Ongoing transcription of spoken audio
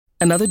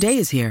Another day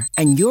is here,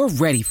 and you're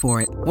ready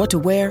for it. What to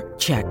wear?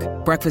 Check.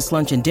 Breakfast,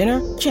 lunch, and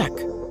dinner? Check.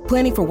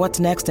 Planning for what's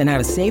next and how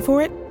to save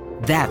for it?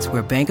 That's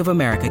where Bank of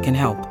America can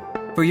help.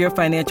 For your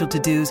financial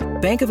to-dos,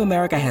 Bank of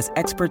America has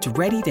experts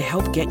ready to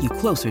help get you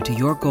closer to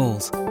your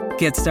goals.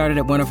 Get started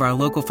at one of our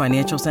local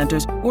financial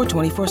centers or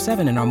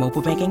 24/7 in our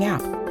mobile banking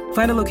app.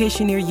 Find a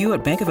location near you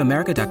at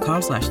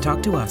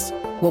bankofamerica.com/talktous.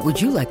 What would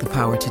you like the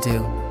power to do?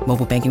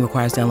 Mobile banking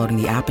requires downloading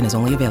the app and is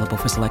only available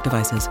for select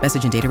devices.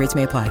 Message and data rates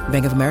may apply.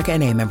 Bank of America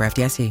N.A., member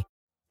FDIC.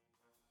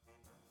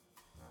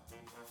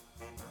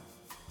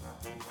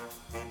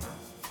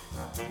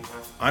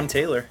 I'm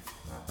Taylor.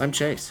 I'm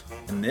Chase.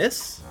 And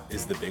this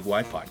is the Big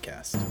Y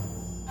Podcast.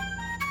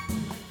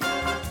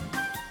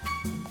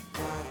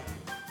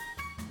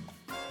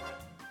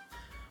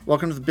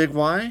 Welcome to the Big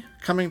Y,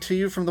 coming to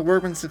you from the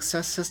Workman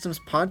Success Systems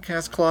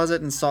podcast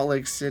closet in Salt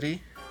Lake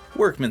City.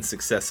 Workman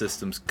Success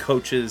Systems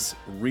coaches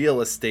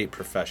real estate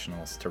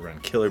professionals to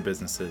run killer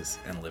businesses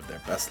and live their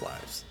best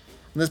lives.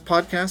 In this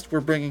podcast, we're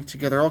bringing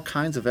together all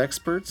kinds of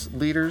experts,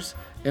 leaders,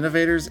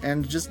 innovators,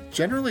 and just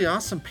generally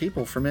awesome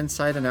people from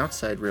inside and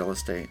outside real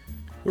estate.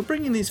 We're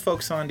bringing these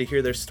folks on to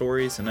hear their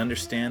stories and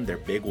understand their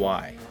big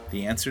why,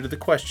 the answer to the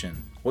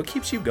question, what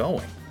keeps you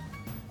going?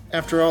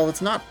 After all, it's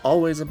not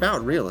always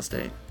about real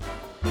estate.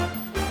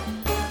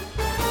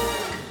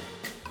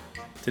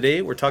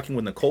 Today, we're talking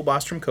with Nicole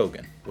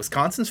Bostrom-Kogan,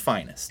 Wisconsin's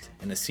finest,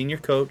 and a senior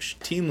coach,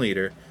 team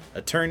leader,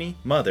 attorney,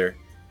 mother,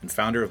 and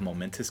founder of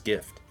Momentous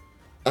Gift.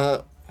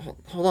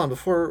 Hold on,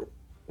 before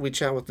we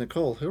chat with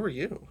Nicole, who are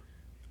you?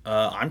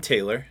 I'm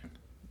Taylor,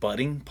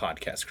 budding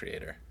podcast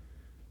creator.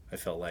 I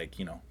felt like,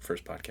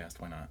 first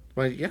podcast, why not?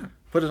 Well, yeah,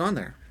 put it on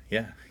there.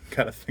 Yeah,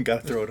 gotta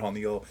throw it on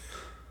the old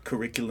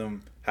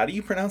curriculum. How do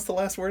you pronounce the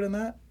last word in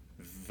that?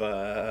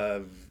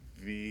 Vitae?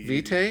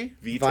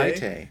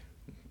 Vitae?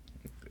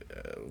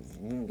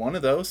 One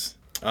of those.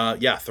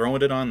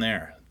 Throwing it on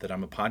there, that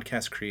I'm a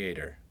podcast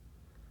creator.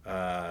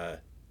 My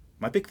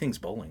big thing's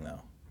bowling,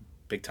 though.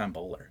 Big time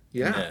bowler.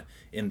 Yeah.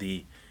 In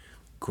the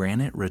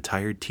Granite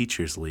Retired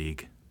Teachers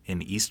League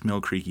in East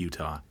Mill Creek,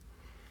 Utah.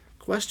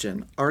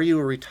 Question, are you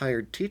a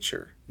retired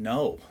teacher?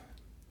 No.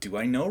 Do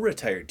I know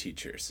retired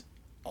teachers?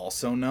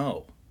 Also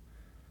no.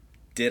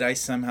 Did I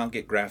somehow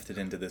get grafted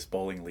into this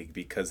bowling league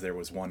because there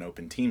was one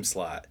open team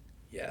slot?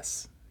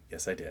 Yes.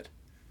 Yes, I did.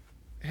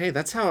 Hey,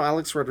 that's how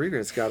Alex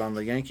Rodriguez got on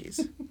the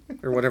Yankees,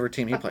 or whatever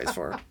team he plays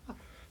for.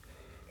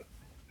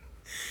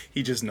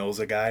 He just knows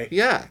a guy?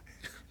 Yeah.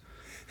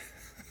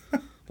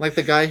 Like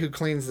the guy who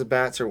cleans the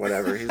bats or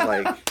whatever. He's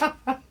like...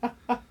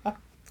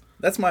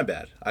 That's my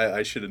bad.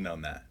 I should have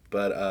known that.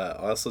 But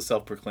also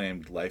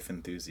self-proclaimed life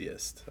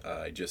enthusiast.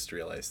 I just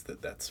realized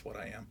that that's what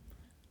I am.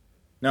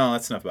 No,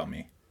 that's enough about me.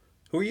 Is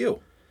who are you?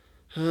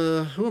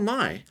 Who am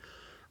I?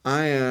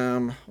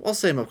 I'll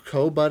say I'm a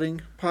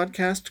co-budding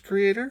podcast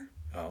creator.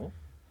 Oh.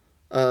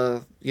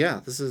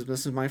 This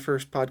is my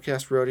first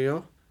podcast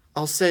rodeo.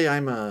 I'll say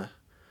I'm a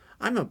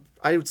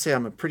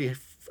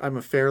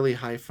fairly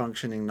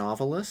high-functioning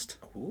novelist.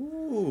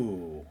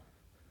 Ooh.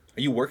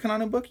 Are you working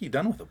on a book? Are you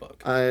done with a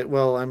book?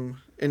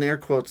 I'm in air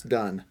quotes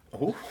done.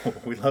 Oh,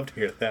 we'd love to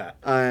hear that.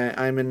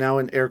 I'm now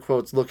in air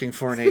quotes looking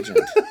for an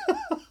agent.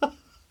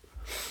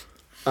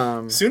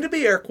 Soon to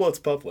be air quotes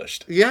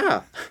published.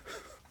 Yeah.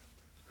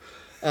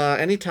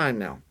 Anytime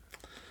now.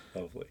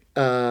 Lovely.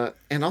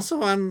 And also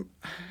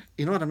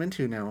you know what I'm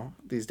into now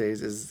these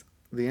days is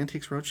the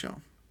Antiques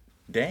Roadshow.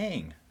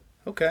 Dang.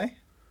 Okay.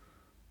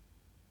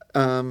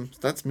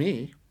 That's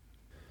me.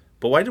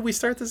 But why did we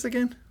start this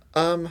again?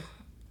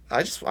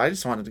 I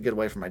just wanted to get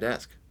away from my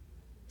desk.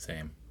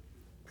 Same.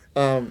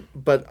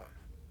 But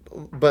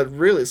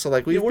really, so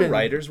like we're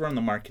writers. We're on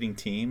the marketing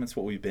team. It's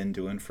what we've been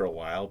doing for a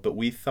while. But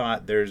we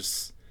thought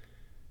there's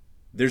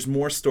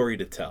more story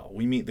to tell.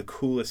 We meet the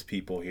coolest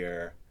people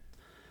here.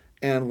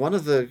 And one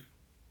of the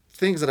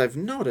things that I've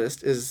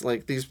noticed is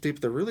like these people,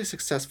 they're really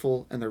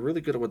successful and they're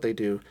really good at what they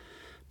do.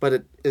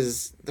 But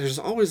there's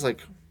always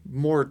like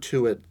more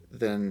to it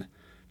than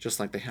just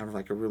like they have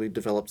like a really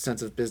developed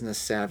sense of business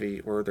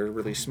savvy or they're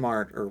really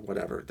smart or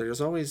whatever.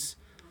 There's always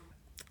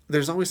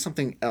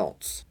something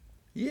else.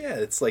 Yeah,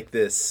 it's like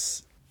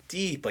this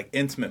deep, like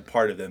intimate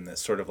part of them that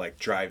sort of like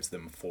drives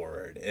them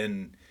forward.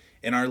 And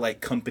in our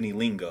like company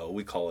lingo,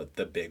 we call it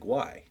the Big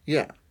Y.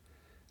 Yeah.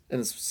 And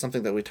it's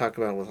something that we talk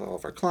about with all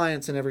of our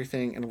clients and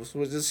everything. And it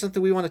was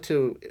something we wanted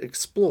to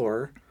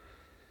explore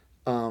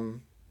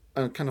kind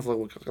of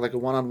like a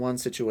one-on-one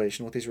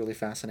situation with these really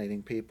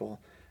fascinating people.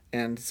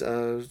 And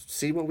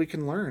see what we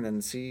can learn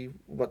and see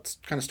what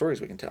kind of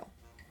stories we can tell.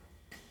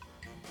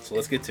 So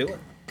let's get to it.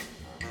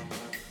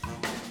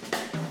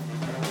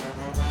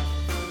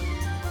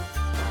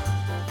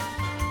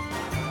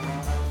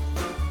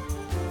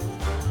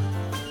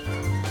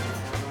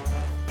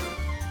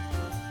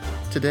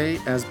 Today,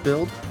 as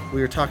billed,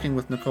 we are talking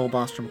with Nicole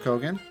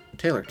Bostrom-Kogan.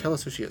 Taylor, tell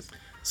us who she is.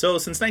 So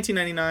since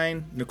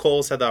 1999,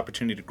 Nicole's had the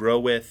opportunity to grow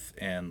with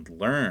and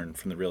learn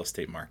from the real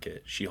estate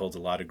market. She holds a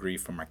law degree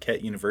from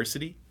Marquette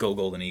University, go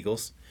Golden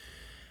Eagles,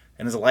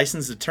 and is a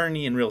licensed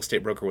attorney and real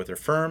estate broker with her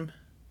firm,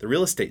 the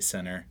Real Estate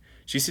Center.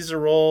 She sees her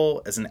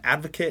role as an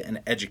advocate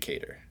and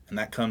educator, and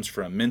that comes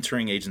from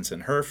mentoring agents in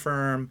her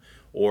firm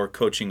or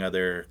coaching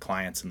other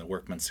clients in the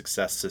Workman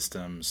Success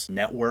Systems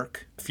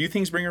network. A few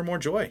things bring her more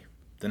joy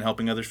than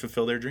helping others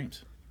fulfill their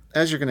dreams.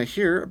 As you're going to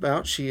hear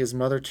about, she is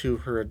mother to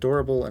her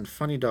adorable and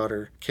funny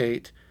daughter,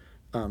 Kate.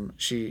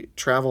 She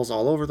travels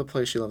all over the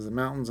place. She loves the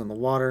mountains and the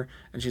water,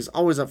 and she's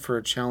always up for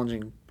a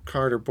challenging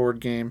card or board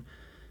game.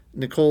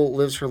 Nicole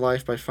lives her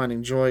life by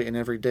finding joy in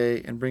every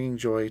day and bringing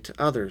joy to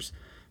others,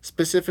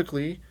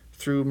 specifically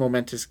through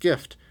Momentous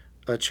Gift,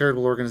 a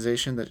charitable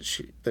organization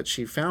that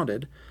she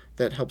founded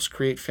that helps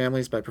create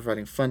families by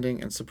providing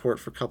funding and support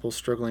for couples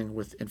struggling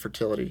with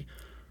infertility.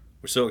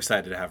 We're so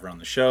excited to have her on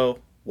the show.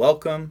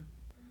 Welcome,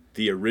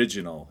 the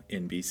original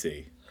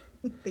NBC.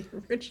 The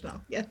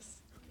original,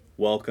 yes.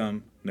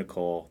 Welcome,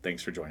 Nicole.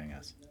 Thanks for joining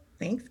us.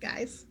 Thanks,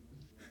 guys.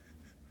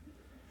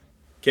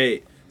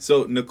 Okay,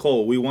 so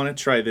Nicole, we want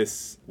to try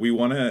this.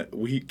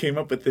 We came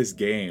up with this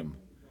game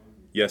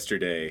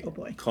yesterday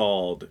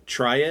called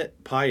Try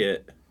It, Pie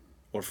It,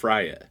 or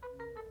Fry It.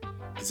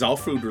 It's all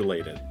food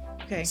related.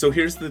 Okay. So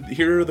here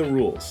are the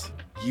rules.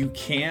 You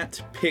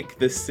can't pick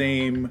the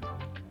same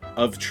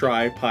of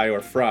try, pie, or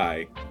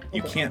fry.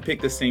 You can't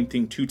pick the same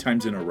thing 2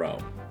 times in a row.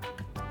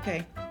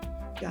 Okay.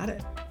 Got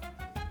it.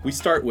 We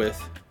start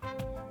with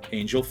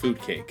Angel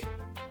Food Cake.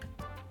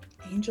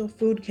 Angel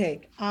food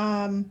cake.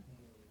 Fry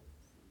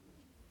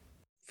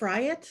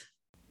it,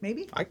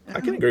 maybe? I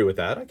can agree with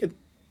that.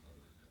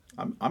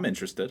 I'm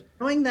interested.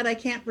 Knowing that I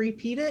can't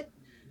repeat it,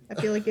 I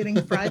feel like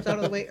getting fries out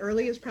of the way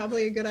early is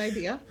probably a good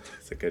idea.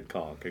 It's a good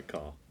call. Good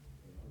call.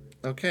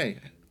 Okay.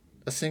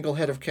 A single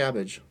head of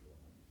cabbage.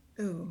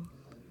 Ooh.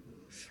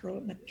 Throw it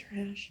in the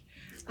trash.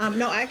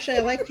 No, actually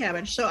I like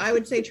cabbage, so I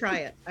would say try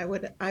it. I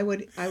would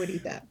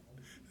eat that.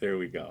 There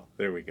we go.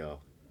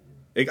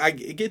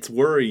 It gets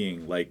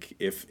worrying, like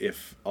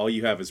if all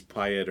you have is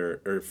pie it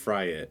or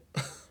fry it.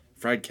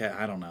 Fried cat,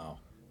 I don't know.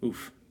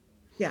 Oof.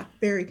 Yeah,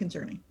 very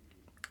concerning.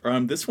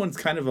 This one's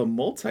kind of a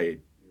multi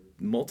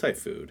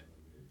food.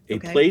 A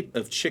plate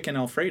of chicken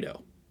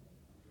Alfredo.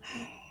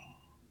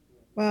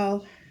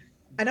 Well,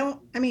 I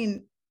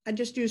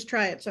just use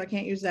try it, so I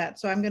can't use that.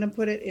 So I'm going to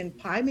put it in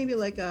pie, maybe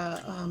like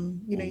a,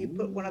 you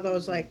put one of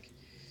those, like,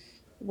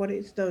 what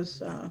is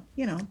those,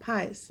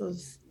 pies,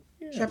 those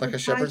shepherd's like a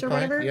shepherd's pies or pie?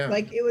 whatever. Yeah.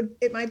 Like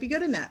it might be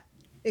good in that.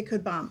 It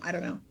could bomb. I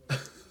don't know.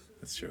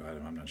 That's true.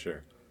 I'm not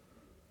sure.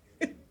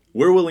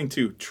 We're willing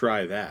to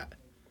try that.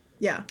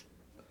 Yeah.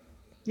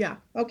 Yeah.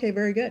 Okay.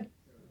 Very good.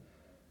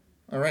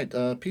 All right.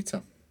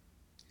 Pizza.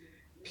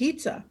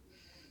 Pizza.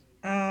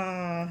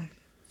 Fry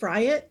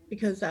it,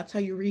 because that's how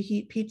you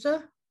reheat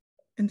pizza.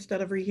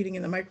 Instead of reheating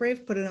in the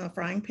microwave, put it in a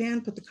frying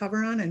pan, put the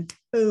cover on, and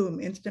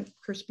boom, instant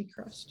crispy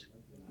crust.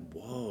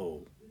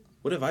 Whoa.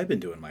 What have I been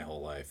doing my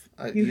whole life?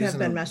 You have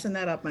been messing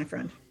that up, my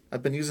friend.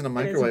 I've been using a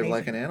microwave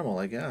like an animal,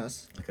 I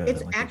guess.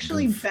 It's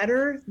actually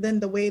better than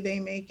the way they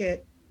make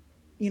it.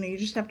 You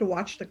just have to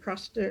watch the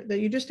crust.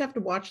 You just have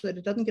to watch that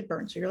it doesn't get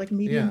burned. So you're like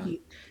medium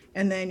heat.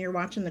 And then you're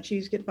watching the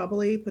cheese get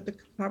bubbly, put the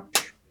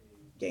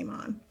game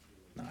on.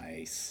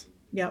 Nice.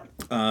 Yep.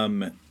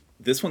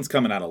 This one's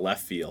coming out of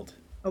left field.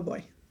 Oh,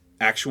 boy.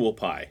 Actual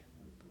pie.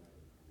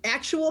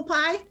 Actual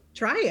pie?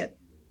 Try it.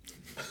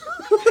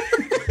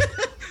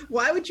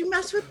 Why would you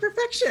mess with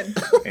perfection?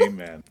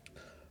 Amen.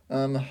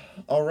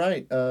 All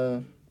right.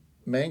 Mango.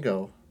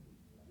 Mango.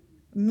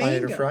 Pie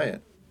it or fry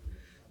it.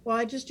 Well,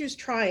 I just use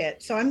try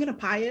it. So I'm going to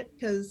pie it,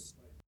 because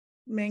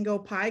mango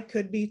pie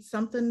could be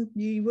something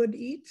you would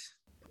eat.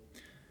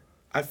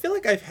 I feel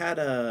like I've had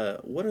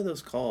what are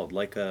those called?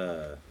 Like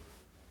those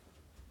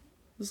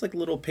like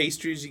little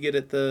pastries you get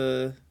at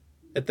the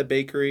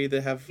bakery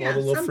that have all the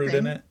little fruit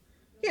in it.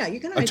 Yeah, you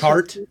can. A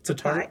tart? It's a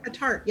tart? A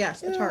tart,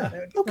 yes, a tart.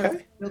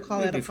 Okay. We'll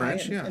call that a pie.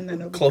 French, yeah. And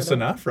then Close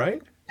enough,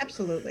 right?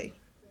 Absolutely.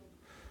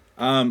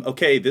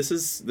 Okay, this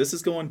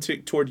is going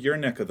toward your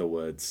neck of the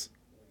woods.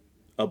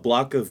 A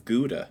block of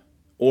Gouda,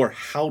 or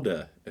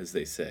Gouda, as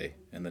they say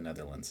in the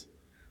Netherlands.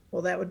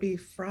 Well, that would be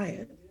fry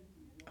it.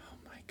 Oh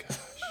my gosh.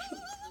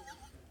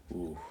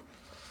 Ooh.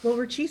 Well,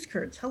 we're cheese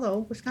curds.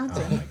 Hello,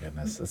 Wisconsin. Oh my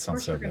goodness, that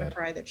sounds so We're going good. to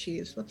fry the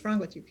cheese. What's wrong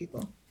with you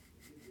people?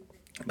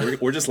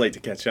 We're just late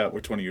to catch up. We're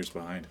 20 years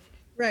behind.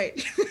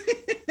 Right.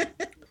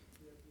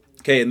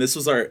 Okay, and this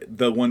was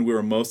the one we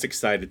were most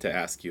excited to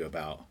ask you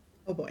about.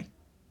 Oh boy.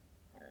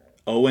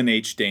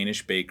 O&H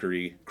Danish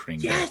Bakery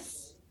Kringle.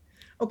 Yes.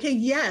 Okay.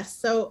 Yes.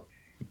 So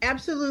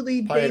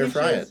absolutely. Pie it or Danish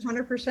fry is it.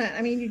 100%.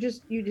 I mean, you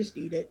just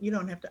eat it. You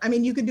don't have to. I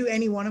mean, you could do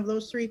any one of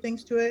those 3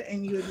 things to it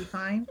and you would be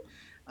fine.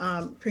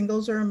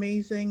 Pringles are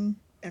amazing.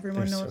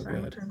 Everyone They're knows so I'm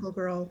a good. Pringle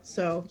girl.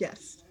 So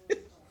yes.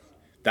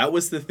 That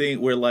was the thing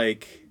where,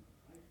 like,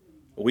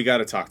 we got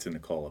to talk to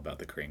Nicole about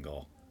the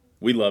Kringle.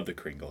 We love the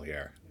Kringle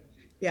here.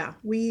 Yeah,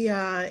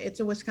 it's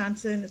a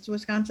Wisconsin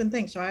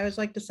thing. So I always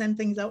like to send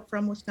things out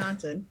from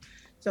Wisconsin.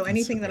 So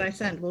anything that I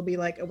send will be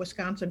like a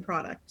Wisconsin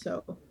product.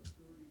 So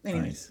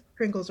anyways, Nice.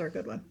 Pringles are a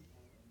good one.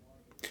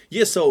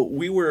 Yeah, so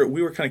we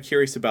were kind of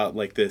curious about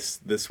like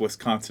this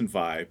Wisconsin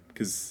vibe,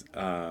 because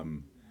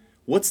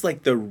what's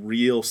like the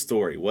real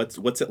story? What's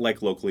it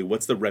like locally?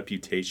 What's the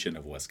reputation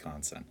of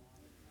Wisconsin?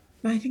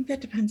 I think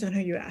that depends on who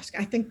you ask.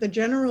 I think the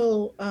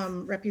general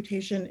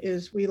reputation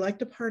is we like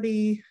to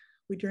party,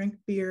 we drink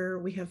beer,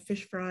 we have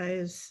fish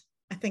fries.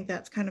 I think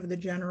that's kind of the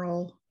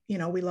general,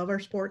 we love our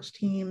sports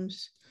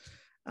teams.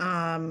 So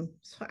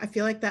I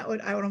feel like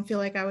I don't feel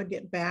like I would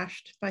get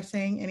bashed by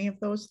saying any of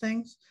those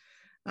things.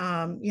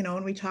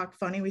 When we talk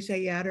funny, we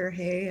say yada or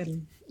hey,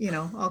 and,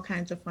 all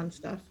kinds of fun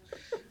stuff.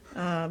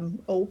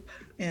 Ope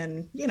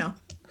and,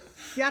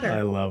 yada.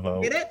 I love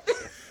Ope. Get it?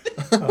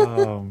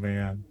 Oh,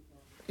 man.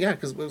 Yeah,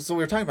 because so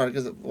we were talking about it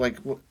because like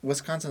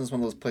Wisconsin is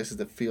one of those places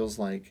that feels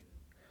like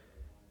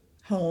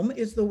Home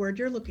is the word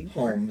you're looking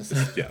for. home.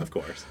 Yeah, of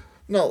course.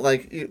 No,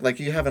 like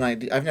you have an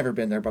idea. I've never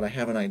been there, but I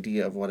have an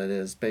idea of what it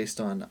is based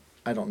on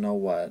I don't know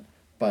what,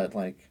 but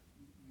like,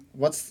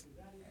 what's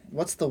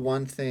the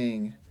one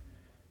thing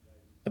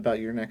about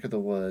your neck of the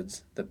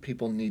woods that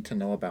people need to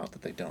know about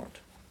that they don't?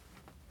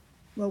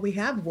 Well, we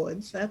have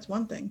woods. That's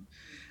one thing.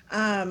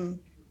 I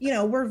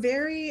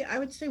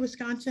would say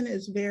Wisconsin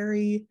is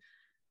very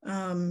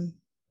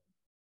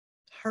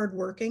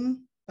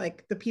hardworking.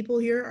 Like the people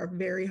here are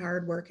very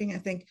hardworking. I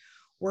think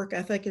work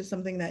ethic is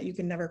something that you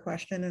can never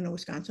question in a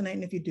Wisconsinite.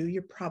 And if you do,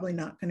 you're probably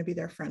not going to be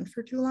their friend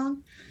for too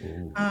long.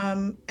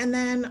 And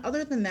then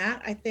other than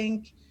that, I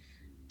think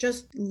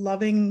just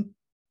loving,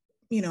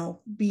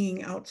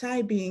 being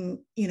outside,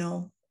 being,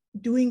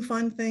 doing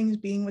fun things,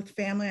 being with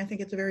family. I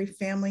think it's a very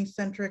family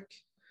centric,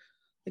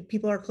 like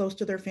people are close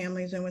to their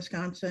families in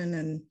Wisconsin.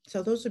 And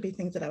so those would be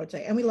things that I would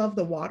say. And we love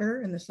the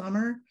water in the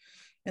summer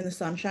and the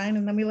sunshine,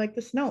 and then we like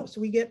the snow. So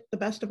we get the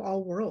best of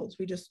all worlds.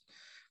 We just,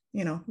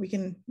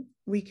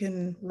 we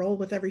can roll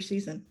with every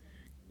season.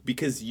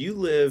 Because you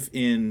live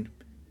in,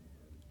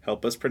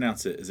 help us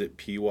pronounce it. Is it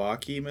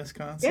Pewaukee,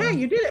 Wisconsin? Yeah,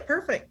 you did it.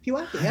 Perfect.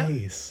 Pewaukee. Yeah.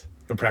 Nice.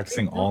 Been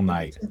practicing all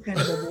night. Some kind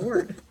of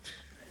award.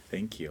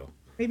 Thank you.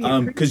 Maybe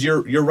because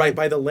you're right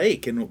by the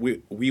lake, and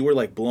we were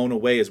like blown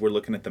away as we're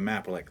looking at the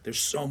map. We're like, there's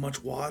so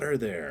much water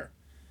there.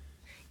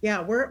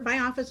 Yeah, my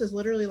office is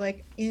literally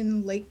like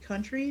in lake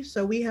country,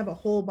 so we have a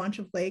whole bunch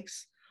of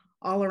lakes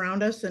all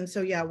around us, and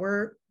so yeah,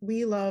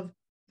 we love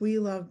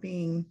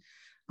being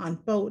on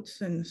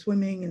boats and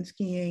swimming and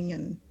skiing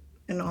and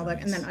all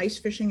that, and then ice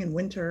fishing in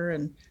winter.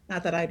 And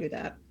not that I do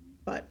that,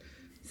 but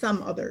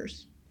some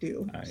others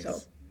do. Nice. So,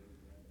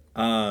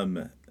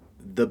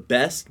 the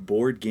best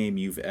board game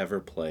you've ever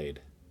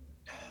played?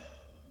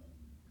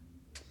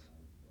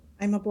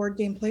 I'm a board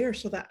game player,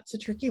 so that's a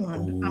tricky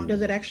one.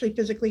 Does it actually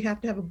physically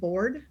have to have a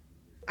board?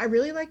 I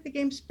really like the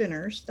game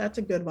Spinners. That's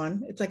a good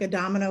one. It's like a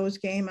dominoes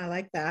game. I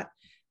like that.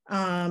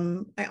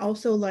 I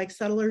also like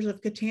Settlers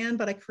of Catan,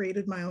 but I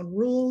created my own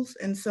rules.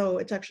 And so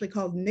it's actually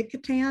called Nick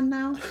Catan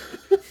now.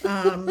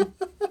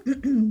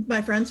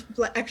 My friends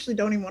actually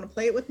don't even want to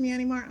play it with me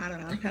anymore. I don't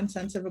know. I'm kind of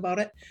sensitive about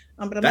it.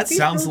 But I'm that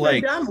sounds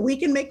like dumb. We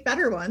can make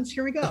better ones.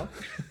 Here we go.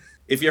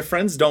 If your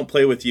friends don't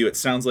play with you, it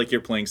sounds like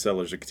you're playing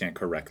Settlers of Catan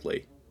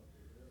correctly.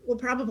 Well,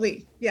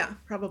 probably. Yeah,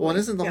 probably. Well, and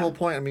isn't the whole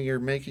point? I mean,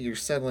 you're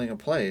settling a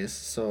place,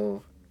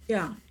 so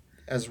yeah.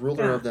 As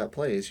ruler of that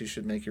place, you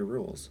should make your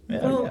rules.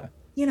 Well,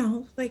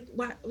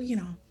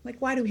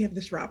 why do we have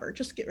this robber?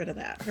 Just get rid of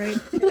that, right?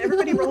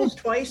 Everybody rolls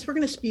twice. We're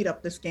going to speed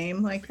up this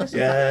game. Like this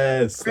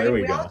yes, is right? There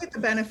we go. All get the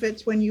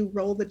benefits when you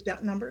roll the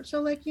number.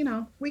 So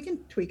we can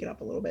tweak it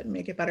up a little bit and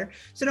make it better.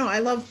 So no, I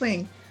love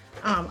playing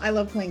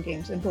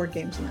games and board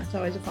games, and that's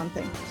always a fun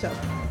thing. So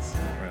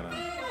right on.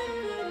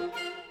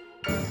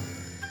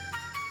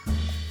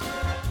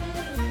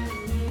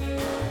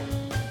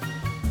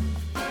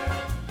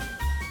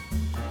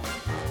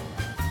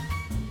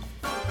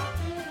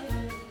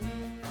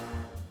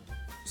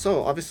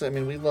 So obviously, I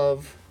mean, we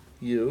love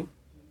you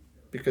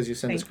because you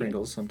send us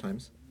Kringles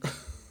sometimes.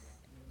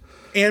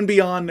 And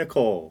beyond,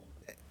 Nicole.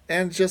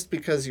 And just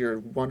because you're a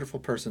wonderful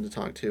person to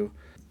talk to.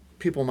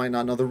 People might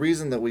not know. The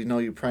reason that we know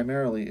you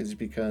primarily is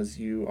because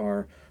you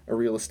are a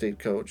real estate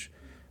coach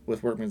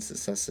with Workman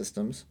Success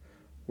Systems.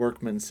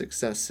 Workman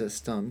Success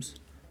Systems.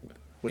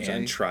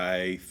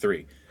 Try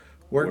 3.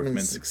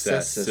 Workman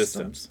Success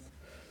Systems.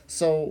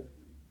 So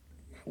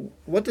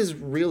what does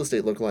real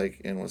estate look like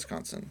in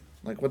Wisconsin?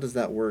 Like, what does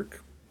that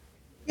work?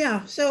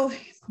 Yeah. So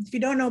if you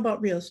don't know about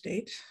real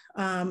estate,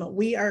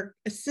 we are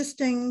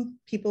assisting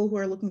people who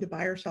are looking to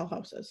buy or sell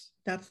houses.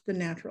 That's the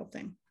natural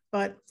thing.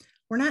 But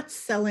we're not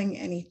selling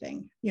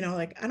anything.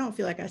 I don't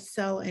feel like I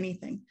sell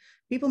anything.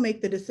 People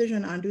make the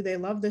decision on, do they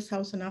love this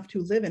house enough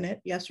to live in it?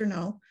 Yes or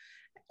no.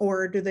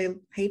 Or do they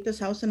hate this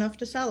house enough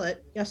to sell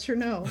it? Yes or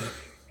no.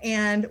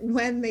 And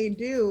when they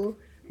do,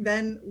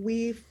 then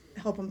we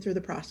help them through the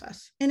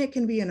process. And it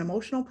can be an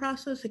emotional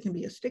process. It can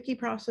be a sticky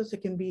process.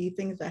 It can be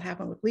things that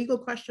happen with legal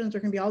questions. There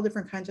can be all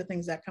different kinds of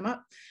things that come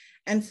up.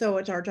 And so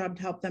it's our job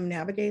to help them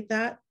navigate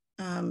that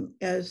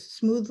as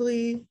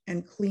smoothly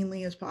and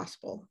cleanly as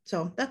possible.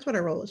 So that's what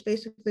our role is.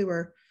 Basically,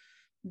 we're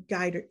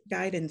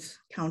guidance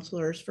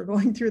counselors for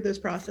going through this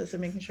process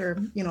and making sure,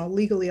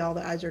 legally all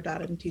the I's are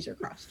dotted and T's are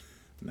crossed.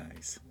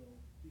 Nice.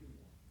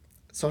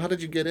 So how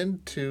did you get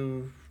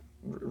into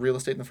real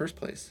estate in the first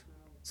place?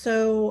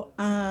 So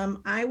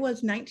I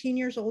was 19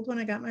 years old when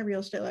I got my real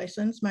estate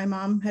license. My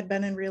mom had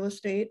been in real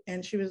estate,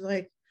 and she was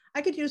like,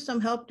 I could use some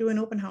help doing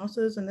open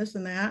houses and this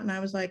and that. And I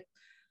was like,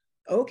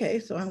 okay.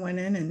 So I went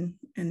in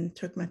and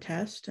took my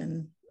test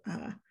and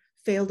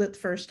failed it the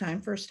first time.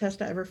 First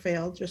test I ever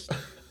failed. Just, it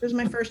was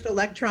my first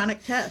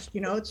electronic test. You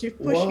know, it's you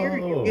push here,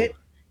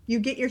 you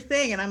get your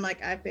thing. And I'm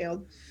like, I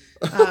failed.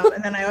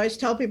 And then I always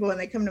tell people when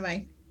they come to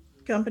my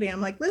company,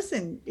 I'm like,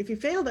 listen, if you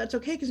fail, that's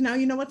okay. Cause now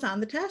you know what's on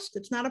the test.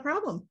 It's not a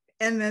problem.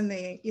 And then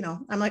they, you know,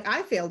 I'm like,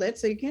 I failed it,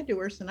 so you can't do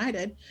worse than I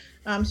did.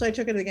 So I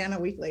took it again a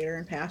week later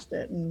and passed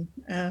it. And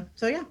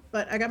so, yeah,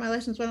 but I got my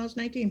license when I was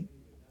 19.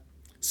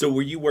 So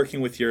were you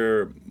working with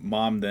your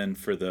mom then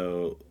for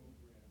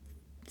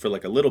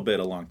like a little bit,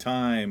 a long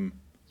time?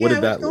 Yeah,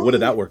 What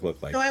did that work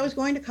look like? So I was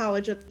going to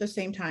college at the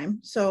same time.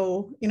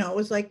 So, you know, it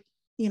was like,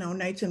 you know,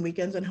 nights and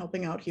weekends and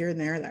helping out here and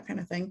there, that kind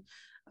of thing.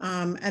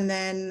 And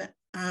then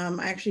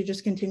I actually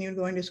just continued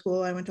going to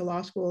school. I went to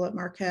law school at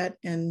Marquette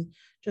and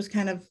just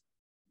kind of,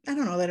 I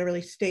don't know that I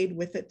really stayed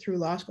with it through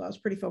law school. I was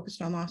pretty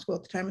focused on law school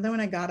at the time. And then when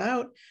I got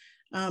out,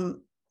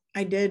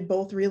 I did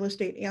both real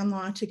estate and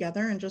law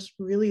together and just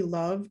really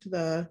loved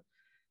the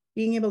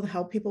being able to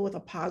help people with a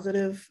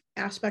positive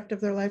aspect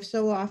of their life.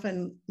 So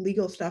often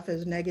legal stuff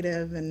is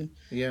negative and,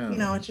 you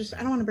know, it's just,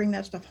 I don't want to bring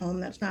that stuff home.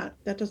 That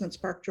doesn't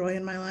spark joy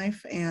in my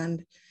life.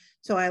 And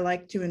so I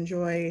like to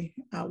enjoy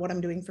what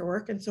I'm doing for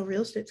work. And so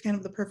real estate's kind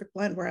of the perfect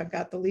blend where I've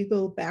got the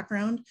legal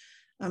background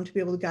to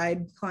be able to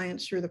guide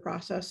clients through the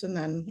process and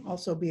then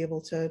also be able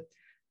to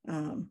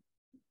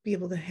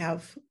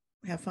have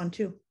fun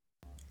too.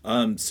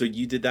 So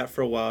you did that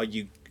for a while.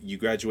 You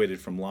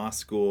graduated from law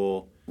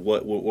school.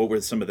 What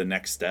were some of the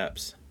next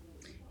steps?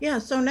 Yeah,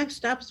 so next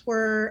steps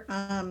were,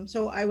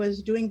 so I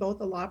was doing both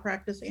a law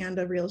practice and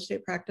a real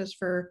estate practice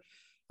for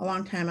a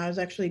long time. I was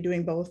actually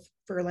doing both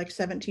for like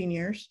 17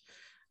 years.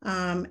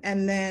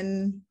 And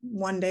then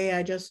one day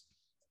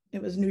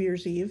it was New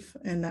Year's Eve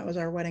and that was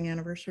our wedding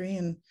anniversary.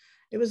 And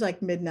it was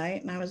like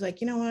midnight. And I was like,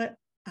 you know what?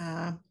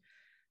 I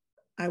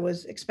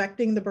was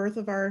expecting the birth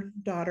of our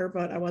daughter,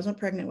 but I wasn't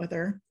pregnant with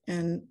her.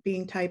 And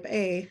being type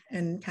A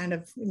and kind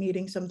of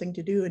needing something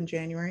to do in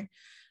January,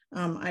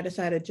 I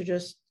decided to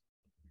just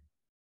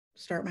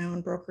start my own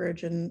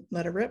brokerage and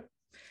let it rip.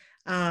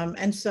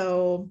 And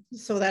so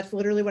that's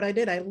literally what I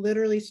did. I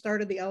literally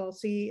started the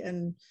LLC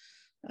and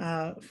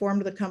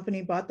formed the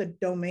company, bought the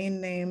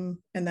domain name,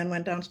 and then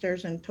went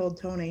downstairs and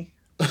told Tony,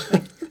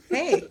 like,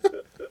 hey,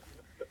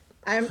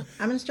 I'm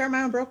going to start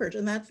my own brokerage.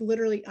 And that's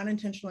literally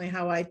unintentionally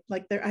how I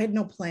had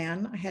no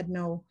plan. I had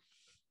no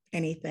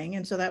anything.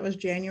 And so that was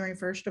January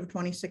 1st of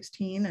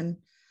 2016. And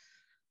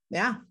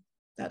yeah,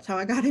 that's how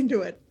I got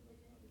into it.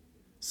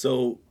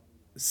 So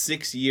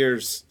 6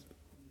 years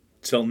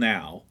till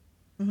now,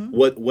 mm-hmm.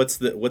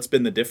 what's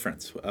been the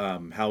difference?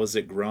 How has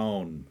it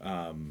grown?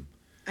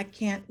 I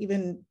can't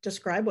even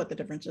describe what the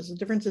difference is. The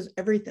difference is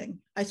everything.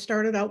 I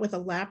started out with a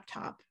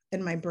laptop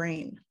in my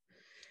brain.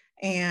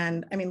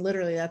 And I mean,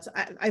 literally,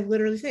 I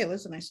literally say,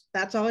 listen,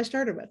 that's all I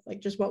started with, like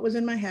just what was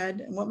in my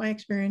head and what my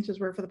experiences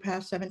were for the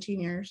past 17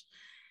 years.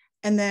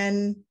 And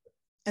then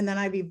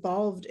I've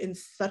evolved in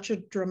such a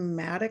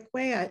dramatic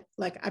way.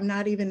 I'm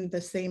not even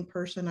the same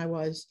person I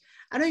was.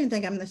 I don't even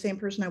think I'm the same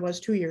person I was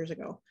 2 years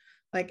ago.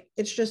 Like,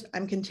 it's just,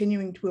 I'm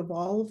continuing to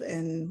evolve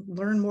and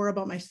learn more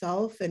about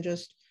myself. And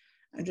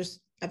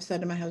I've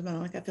said to my husband,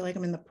 I'm like, I feel like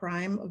I'm in the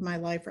prime of my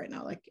life right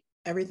now. Like,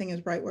 everything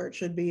is right where it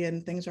should be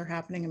and things are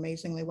happening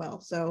amazingly well.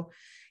 So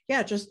yeah,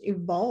 it just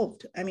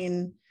evolved. I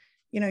mean,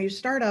 you know, you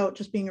start out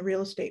just being a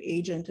real estate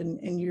agent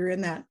and you're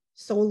in that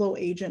solo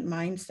agent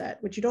mindset,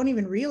 which you don't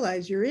even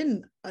realize you're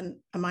in a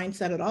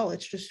mindset at all.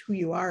 It's just who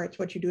you are. It's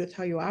what you do. It's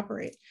how you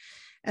operate.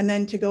 And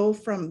then to go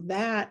from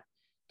that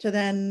to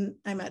then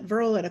I met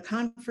Verl at a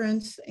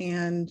conference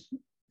and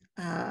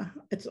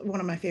it's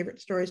one of my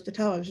favorite stories to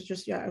tell. I was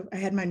just, I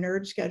had my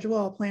nerd schedule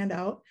all planned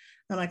out.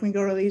 I'm like, we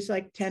can go to these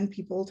like 10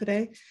 people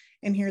today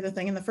and hear the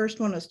thing. And the first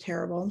one was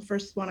terrible. The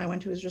first one I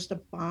went to was just a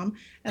bomb.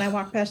 And I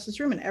walked past this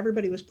room and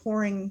everybody was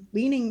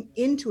leaning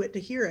into it to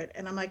hear it.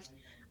 And I'm like,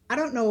 I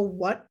don't know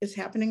what is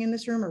happening in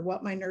this room or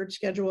what my nerd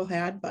schedule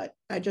had, but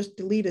I just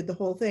deleted the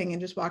whole thing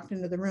and just walked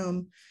into the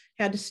room,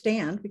 had to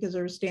stand because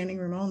there was standing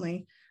room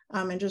only,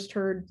 and just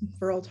heard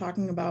Verl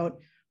talking about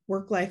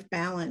work-life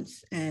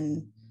balance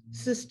and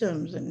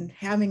systems and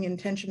having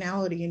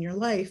intentionality in your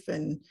life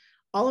and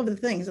all of the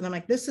things. And I'm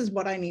like, this is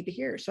what I need to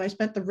hear. So I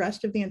spent the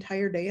rest of the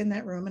entire day in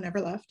that room and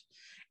never left.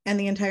 And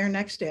the entire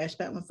next day I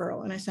spent with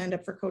Verl and I signed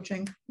up for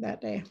coaching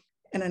that day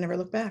and I never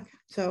looked back.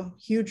 So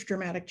huge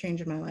dramatic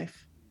change in my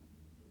life.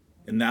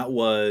 And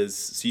so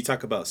you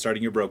talk about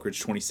starting your brokerage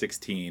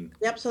 2016.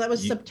 Yep. So that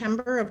was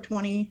September of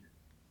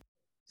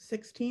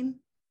 2016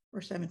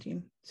 or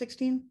 17,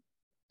 16,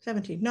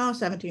 17. No,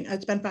 17.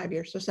 It's been 5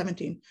 years. So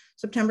 17,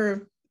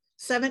 September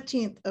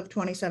 17th of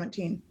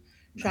 2017.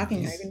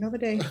 Shocking. Nice. I even know the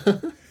day.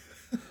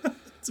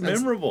 It's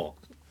memorable.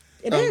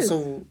 It is.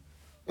 So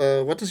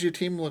what does your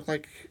team look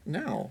like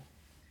now?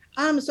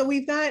 So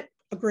we've got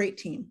a great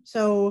team.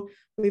 So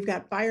we've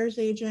got buyer's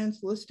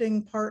agents,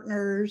 listing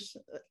partners,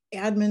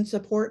 admin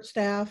support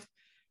staff.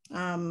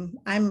 I'm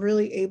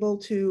really able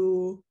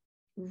to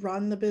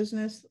run the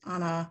business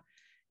on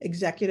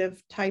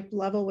executive type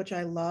level, which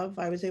I love.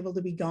 I was able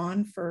to be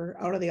gone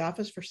out of the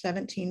office for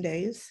 17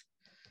 days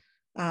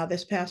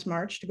this past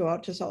March to go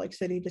out to Salt Lake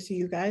City to see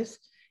you guys.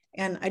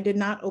 And I did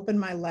not open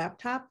my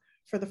laptop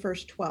for the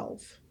first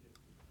 12.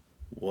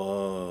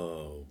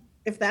 Whoa.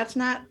 If that's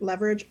not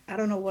leverage, I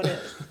don't know what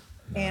is.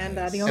 And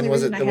the only And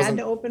reason I had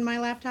to open my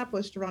laptop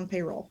was to run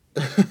payroll.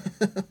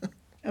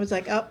 I was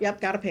like, oh,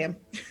 yep, gotta pay them.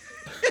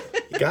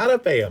 You gotta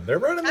pay them. They're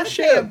running the Gotta pay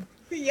ship. 'em.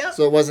 Yep.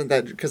 So it wasn't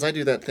that, because I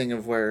do that thing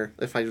of where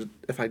if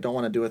I don't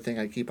want to do a thing,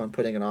 I keep on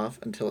putting it off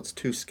until it's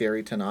too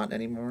scary to not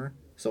anymore.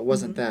 So it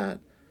wasn't that.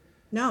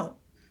 No,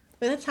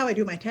 but that's how I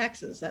do my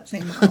taxes. That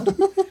same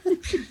model.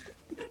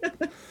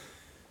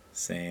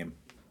 Same.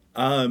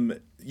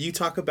 You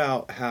talk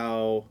about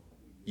how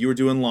you were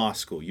doing law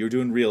school, you were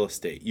doing real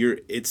estate.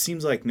 It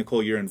seems like,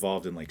 Nicole, you're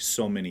involved in like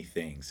so many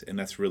things, and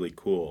that's really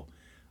cool.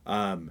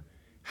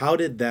 How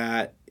did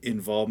that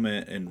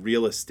involvement in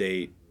real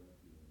estate,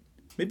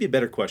 maybe a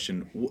better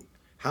question,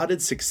 how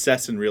did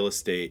success in real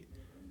estate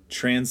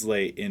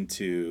translate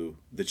into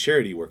the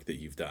charity work that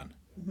you've done?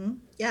 Mm-hmm.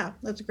 Yeah,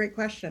 that's a great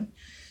question.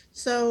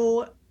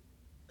 So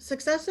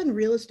success in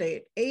real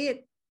estate,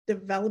 it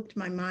developed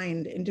my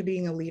mind into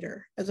being a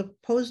leader as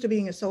opposed to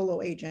being a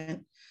solo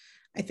agent.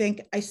 I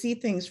think I see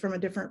things from a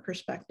different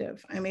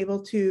perspective. I'm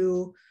able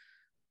to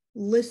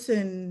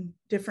listen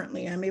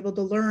differently. I'm able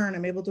to learn.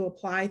 I'm able to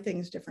apply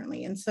things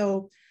differently. And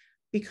so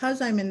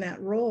because I'm in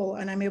that role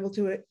and I'm able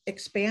to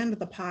expand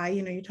the pie,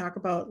 you talk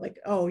about like,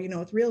 oh,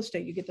 with real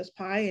estate, you get this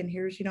pie and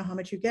here's, how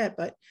much you get.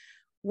 But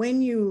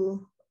when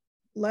you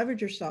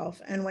leverage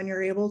yourself and when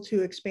you're able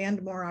to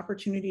expand more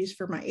opportunities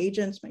for my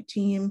agents, my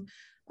team,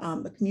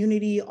 the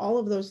community, all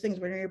of those things,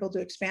 when you're able to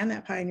expand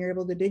that pie and you're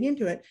able to dig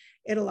into it,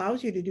 it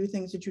allows you to do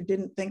things that you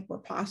didn't think were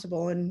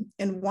possible. And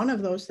one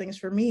of those things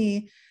for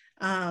me,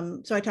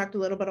 so I talked a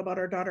little bit about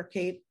our daughter,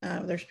 Kate.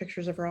 There's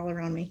pictures of her all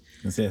around me.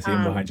 I see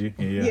them behind you.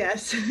 Yeah.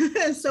 Yes.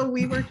 So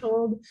we were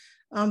told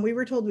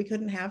we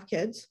couldn't have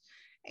kids,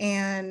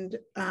 and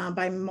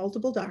by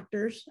multiple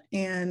doctors.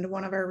 And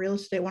one of my real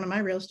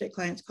estate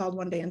clients called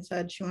one day and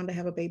said she wanted to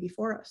have a baby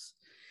for us.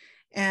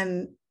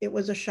 And it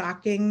was a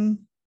shocking,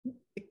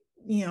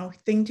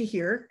 thing to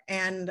hear,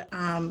 and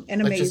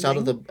amazing. Just out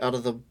of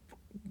the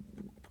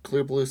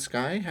clear blue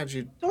sky? How'd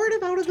you sort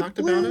of out of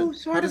the blue,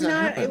 sort of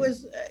not. Happen? It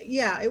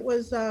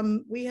was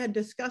we had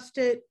discussed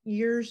it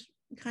years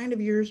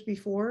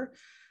before.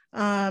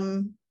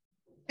 And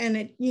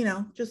it,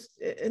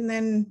 and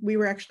then we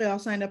were actually all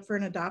signed up for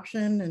an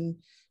adoption,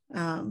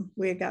 and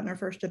we had gotten our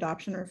first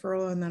adoption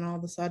referral, and then all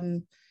of a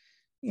sudden,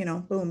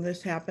 boom,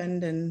 this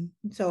happened. And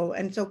so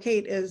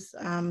Kate is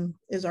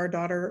our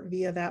daughter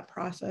via that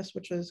process,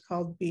 which is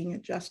called being a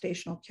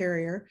gestational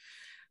carrier.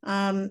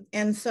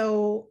 And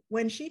so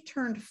when she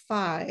turned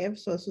 5,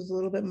 so this was a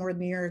little bit more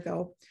than a year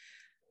ago,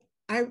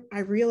 I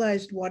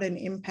realized what an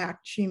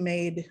impact she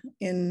made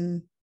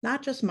in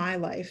not just my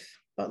life,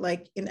 but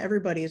like in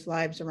everybody's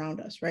lives around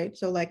us, right?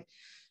 So like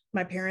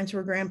my parents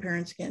were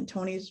grandparents again.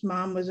 Tony's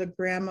mom was a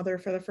grandmother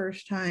for the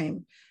first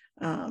time.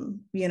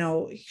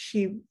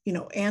 She,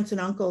 aunts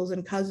and uncles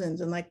and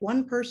cousins, and like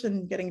one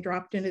person getting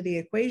dropped into the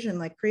equation,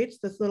 like creates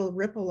this little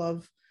ripple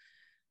of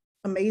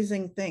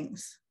amazing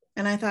things.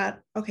 And I thought,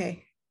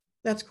 okay,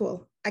 that's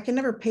cool. I can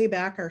never pay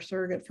back our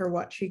surrogate for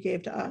what she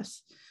gave to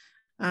us.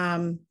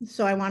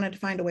 So I wanted to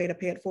find a way to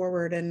pay it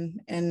forward.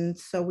 And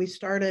so we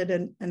started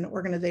an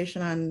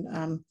organization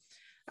on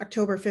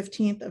October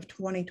 15th of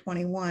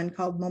 2021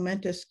 called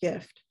Momentous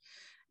Gift.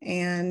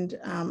 And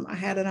I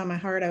had it on my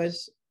heart. I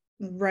was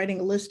writing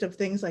a list of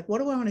things like, what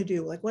do I want to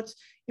do? Like what's,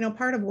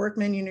 part of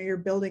Workman, you're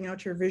building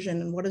out your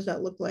vision, and what does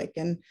that look like?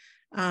 And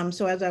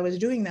so as I was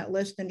doing that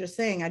list and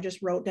I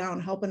just wrote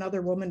down, help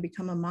another woman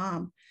become a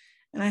mom.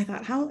 And I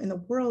thought, how in the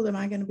world am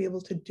I going to be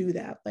able to do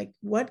that? Like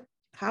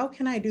how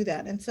can I do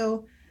that? And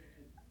so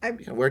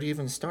where do you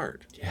even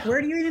start? Where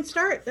do you even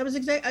start? That was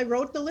I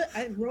wrote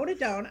I wrote it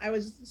down. I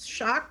was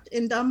shocked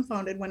and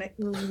dumbfounded when it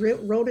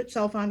wrote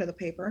itself onto the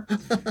paper.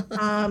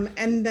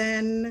 And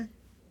then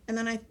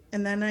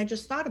I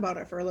just thought about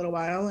it for a little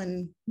while,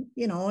 and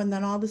then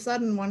all of a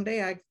sudden one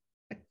day I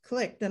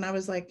clicked, and I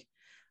was like,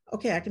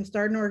 okay, I can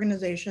start an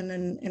organization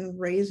and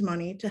raise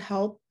money to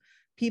help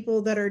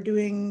people that are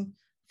doing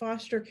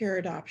foster care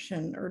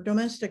adoption or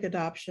domestic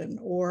adoption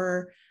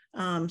or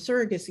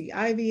surrogacy,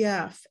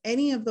 IVF,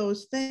 any of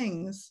those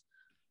things.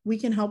 We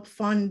can help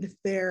fund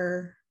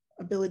their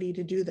ability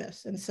to do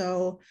this. And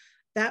so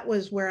that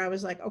was where I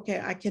was like,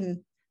 okay, I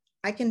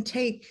can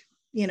take,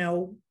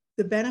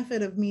 the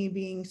benefit of me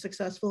being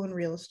successful in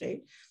real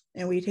estate,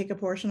 and we take a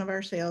portion of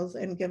our sales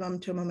and give them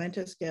to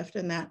Momentous Gift,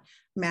 and that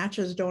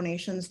matches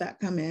donations that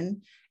come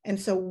in. And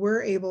so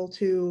we're able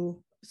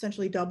to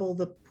essentially double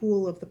the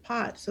pool of the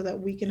pot so that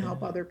we can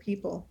help other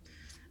people.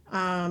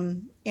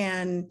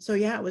 And so,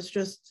 it was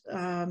just,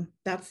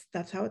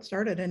 that's how it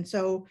started. And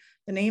so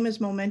the name is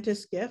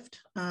Momentous Gift.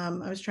 I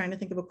was trying to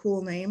think of a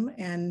cool name,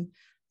 and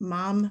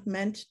Mom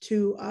Meant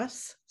to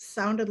Us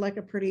sounded like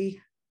a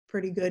pretty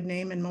good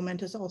name. And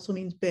momentous also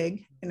means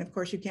big. And of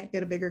course you can't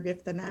get a bigger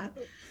gift than that.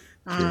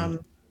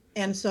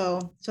 And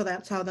so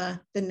that's how the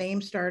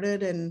name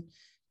started, and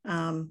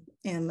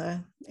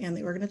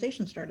the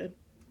organization started.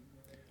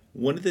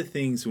 One of the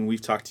things when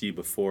we've talked to you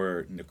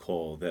before,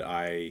 Nicole, that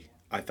I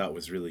thought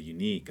was really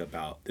unique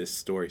about this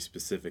story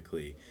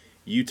specifically,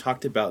 you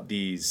talked about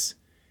these,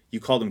 you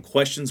called them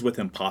questions with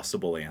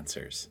impossible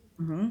answers.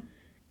 Mm-hmm.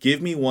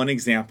 Give me one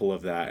example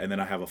of that, and then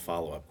I have a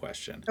follow-up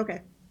question.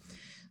 Okay.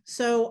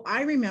 So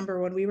I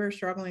remember when we were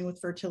struggling with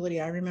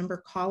fertility, I remember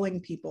calling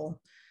people.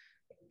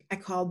 I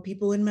called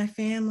people in my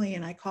family,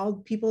 and I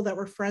called people that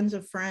were friends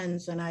of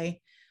friends. And I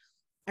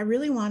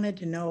really wanted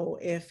to know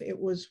if it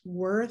was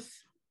worth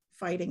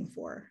fighting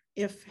for,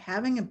 if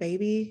having a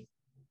baby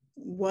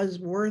was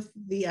worth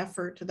the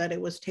effort that it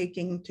was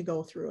taking to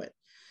go through it.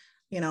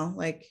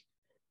 Like,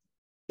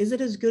 is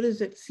it as good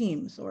as it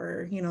seems?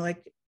 Or,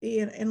 like,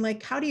 and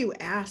like, how do you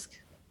ask?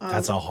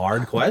 That's a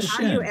hard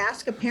question. How do you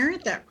ask a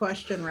parent that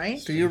question,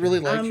 right? Do you really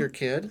like your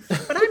kid?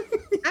 But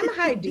I'm a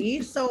high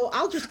D, so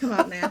I'll just come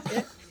out and ask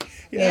it.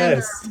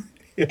 Yes.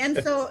 And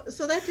so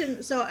that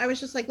didn't, so I was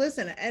just like,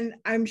 listen, and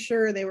I'm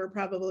sure they were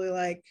probably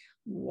like,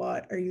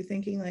 what are you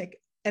thinking? Like,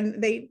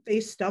 and they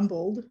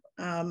stumbled,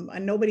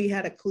 and nobody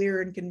had a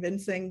clear and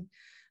convincing,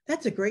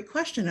 that's a great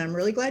question. I'm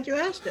really glad you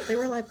asked it. They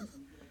were like,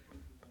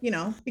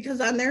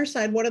 because on their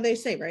side, what do they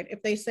say, right?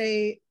 If they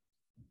say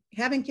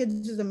having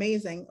kids is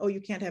amazing, oh,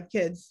 you can't have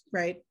kids,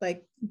 right?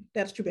 Like,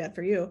 that's too bad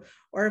for you.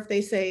 Or if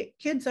they say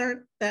kids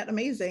aren't that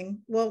amazing,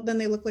 well, then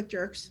they look like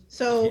jerks.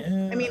 So,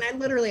 yeah. I mean, I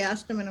literally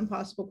asked them an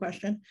impossible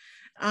question.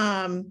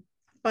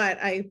 But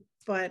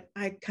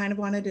I kind of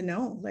wanted to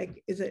know,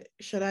 like,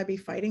 should I be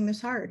fighting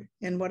this hard?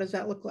 And what does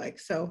that look like?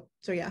 So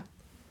yeah.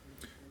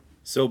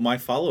 So my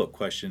follow-up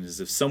question is,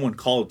 if someone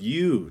called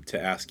you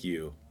to ask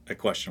you a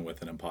question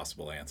with an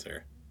impossible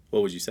answer,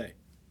 what would you say?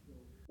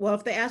 Well,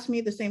 if they asked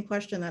me the same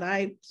question that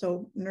I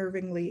so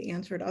nervingly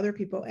asked other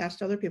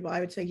people, I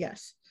would say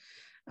yes.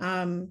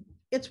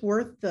 It's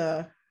worth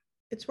the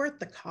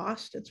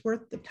cost. It's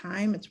worth the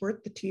time. It's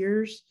worth the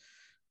tears.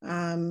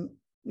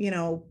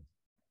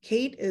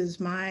 Kate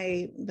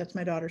that's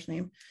my daughter's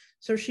name.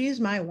 So she's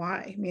my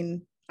why. I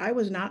mean, I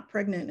was not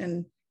pregnant,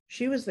 and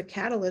she was the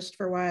catalyst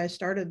for why I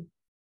started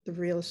the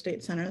real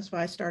estate center. That's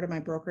why I started my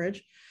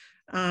brokerage.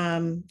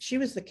 She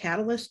was the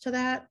catalyst to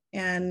that.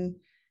 And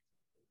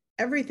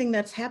everything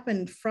that's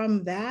happened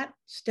from that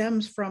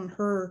stems from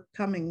her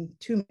coming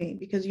to me,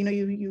 because,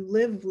 you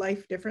live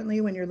life differently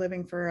when you're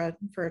living for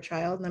a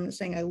child. And I'm not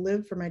saying I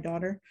live for my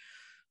daughter,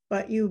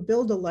 but you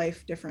build a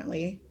life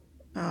differently,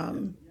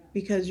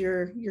 because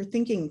you're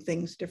thinking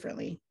things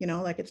differently,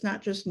 like, it's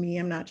not just me.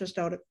 I'm not just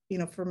out,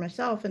 for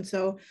myself. And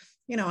so,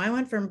 I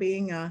went from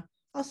being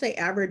I'll say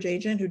average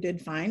agent who did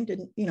fine,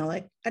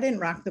 I didn't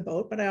rock the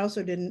boat, but I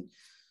also didn't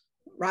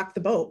rock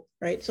the boat,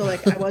 right? So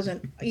like, I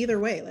wasn't either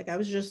way, like I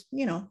was just,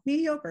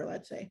 mediocre,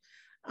 let's say.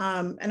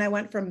 And I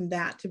went from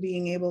that to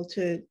being able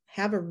to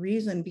have a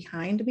reason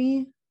behind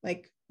me,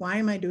 like, why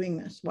am I doing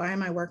this? Why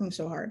am I working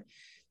so hard?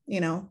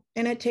 And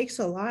it takes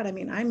a lot. I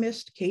mean, I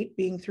missed Kate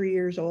being 3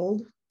 years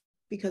old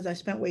because I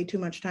spent way too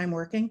much time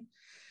working.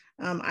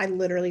 I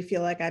literally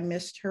feel like I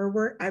missed her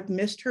work. I've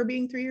missed her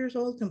being 3 years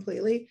old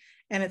completely.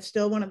 And it's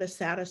still one of the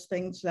saddest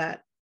things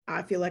that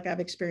I feel like I've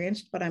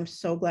experienced, but I'm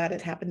so glad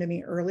it happened to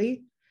me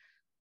early,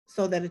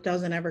 so that it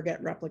doesn't ever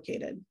get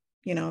replicated.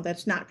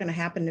 That's not going to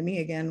happen to me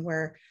again,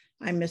 where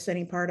I miss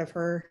any part of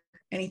her,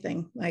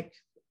 anything. Like,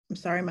 I'm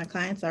sorry, my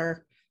clients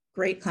are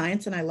great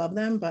clients and I love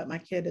them, but my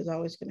kid is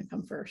always going to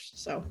come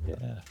first. So,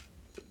 yeah.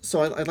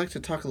 So I'd like to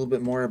talk a little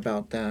bit more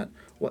about that.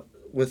 What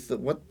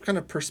kind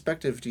of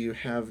perspective do you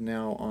have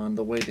now on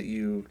the way that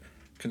you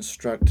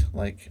construct,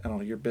 like, I don't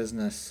know, your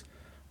business,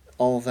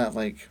 all of that,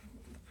 like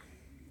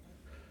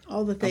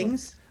all the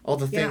things? All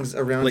the things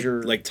around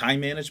like time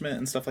management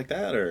and stuff like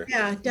that, or?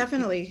 Yeah,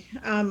 definitely.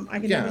 I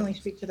can definitely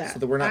speak to that. So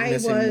that we're not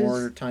missing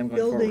more time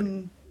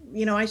going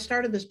forward. I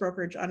started this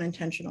brokerage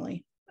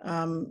unintentionally.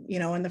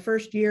 In the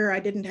first year I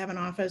didn't have an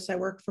office. I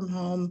worked from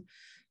home.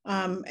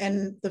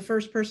 And the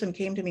first person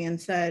came to me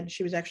and said,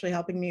 she was actually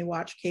helping me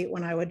watch Kate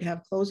when I would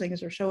have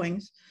closings or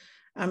showings.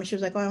 She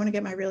was like, "Oh, I want to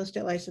get my real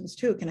estate license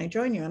too. Can I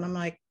join you?" And I'm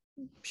like,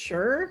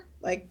 "Sure."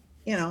 Like,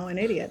 an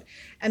idiot.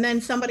 And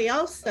then somebody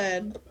else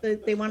said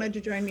that they wanted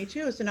to join me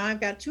too. So now I've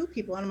got two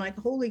people, and I'm like,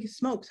 holy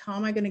smokes, how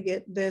am I going to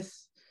get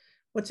this,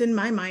 what's in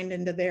my mind,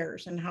 into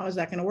theirs? And how is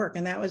that going to work?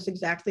 And that was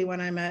exactly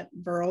when I met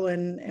Verl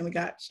and we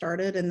got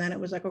started. And then it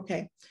was like,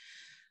 okay.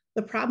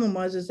 The problem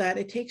is that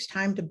it takes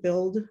time to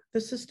build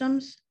the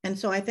systems. And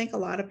so I think a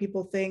lot of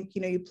people think,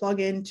 you plug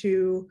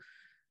into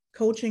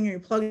coaching, or you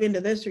plug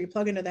into this, or you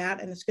plug into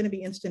that, and it's going to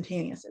be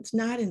instantaneous. It's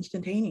not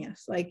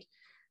instantaneous. Like,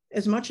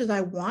 as much as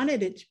I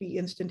wanted it to be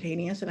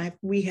instantaneous, and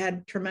we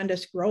had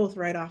tremendous growth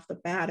right off the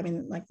bat. I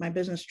mean, like, my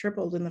business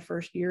tripled in the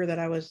first year that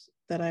I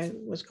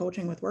was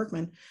coaching with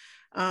Workman.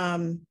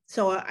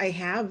 So I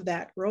have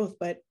that growth,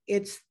 but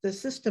it's the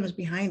systems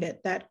behind it.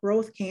 That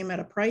growth came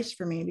at a price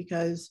for me,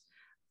 because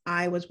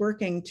I was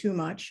working too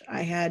much.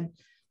 I had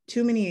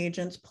too many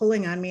agents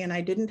pulling on me, and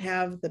I didn't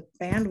have the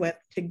bandwidth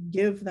to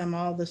give them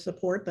all the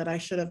support that I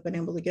should have been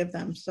able to give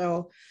them.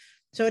 So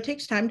So it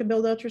takes time to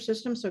build out your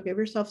system. So give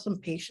yourself some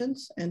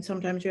patience. And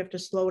sometimes you have to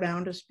slow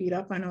down to speed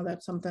up. I know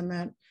that's something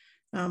that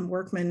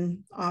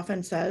Workman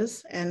often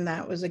says. And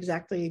that was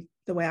exactly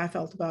the way I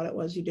felt about it,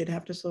 was you did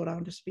have to slow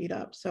down to speed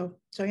up. So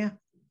yeah.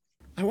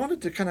 I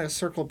wanted to kind of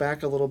circle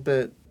back a little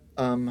bit.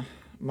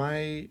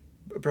 My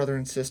brother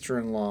and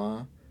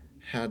sister-in-law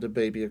had a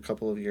baby a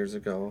couple of years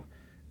ago,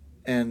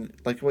 and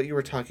like what you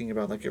were talking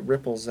about, like it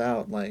ripples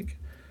out. Like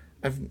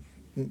I've,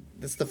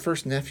 it's the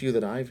first nephew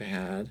that I've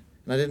had,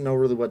 and I didn't know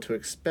really what to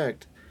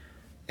expect,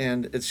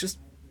 and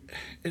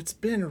it's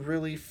been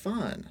really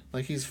fun.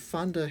 Like he's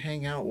fun to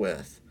hang out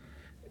with,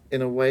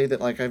 in a way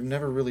that like I've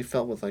never really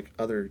felt with like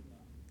other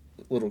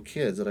little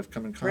kids that I've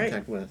come in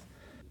contact with.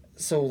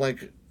 So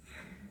like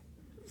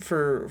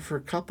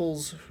for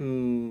couples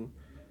who,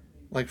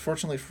 like,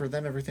 fortunately for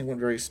them everything went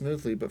very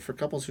smoothly, but for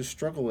couples who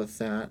struggle with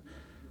that,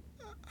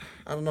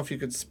 I don't know if you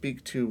could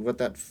speak to what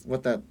that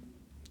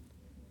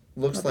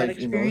looks What like that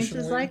experience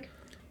emotionally. is like.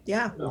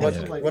 Yeah.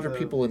 What are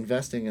people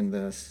investing in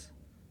this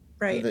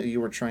Right. that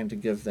you were trying to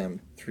give them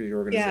through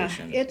your Yeah.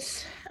 organization?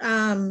 It's,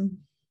 I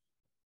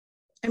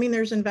mean,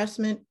 there's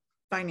investment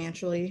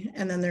financially,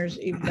 and then there's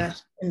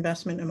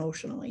investment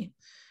emotionally.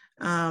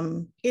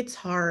 It's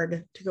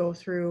hard to go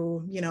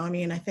through, I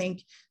mean, I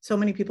think so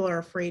many people are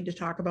afraid to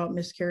talk about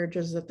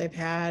miscarriages that they've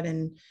had,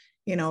 and,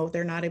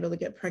 they're not able to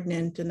get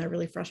pregnant, and they're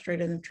really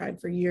frustrated and tried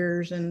for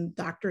years, and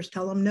doctors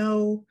tell them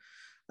no,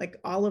 like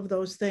all of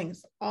those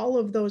things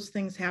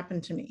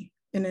happened to me,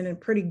 and in a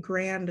pretty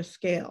grand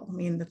scale. I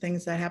mean, the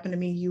things that happened to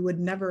me, you would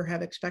never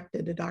have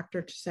expected a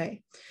doctor to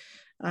say.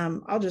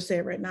 I'll just say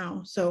it right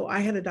now. So I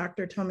had a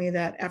doctor tell me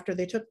that after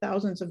they took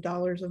thousands of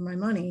dollars of my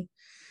money,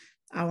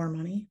 our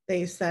money,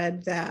 they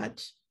said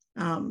that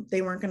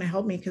they weren't going to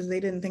help me because they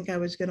didn't think I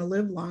was going to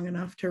live long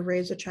enough to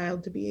raise a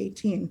child to be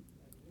 18.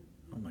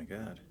 Oh my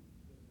God.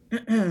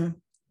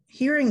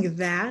 Hearing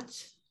that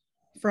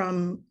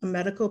from a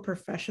medical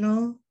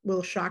professional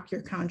will shock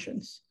your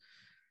conscience.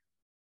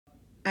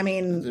 I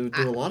mean, They would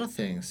do a lot of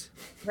things.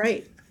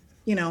 Right.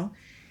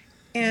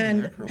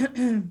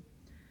 And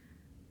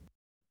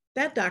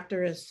that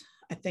doctor is,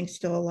 I think,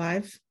 still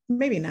alive.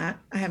 Maybe not.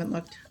 I haven't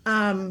looked.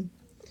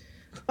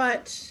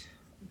 But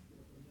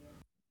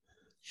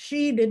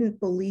she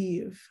didn't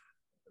believe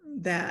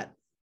that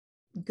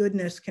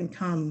goodness can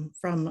come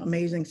from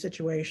amazing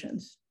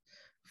situations.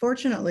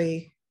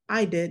 Fortunately,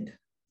 I did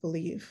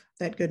believe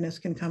that goodness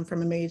can come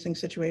from amazing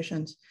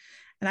situations.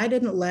 And I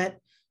didn't let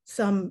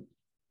some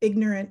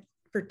ignorant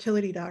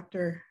fertility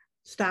doctor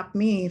stop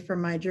me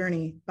from my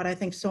journey, but I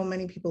think so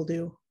many people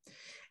do.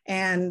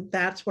 And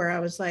that's where I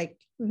was like,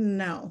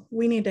 no,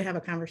 we need to have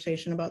a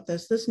conversation about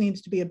this. This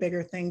needs to be a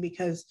bigger thing,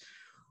 because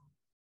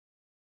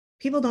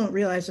people don't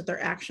realize that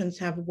their actions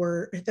have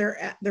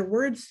their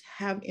words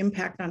have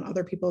impact on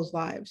other people's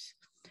lives.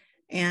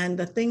 And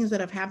the things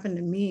that have happened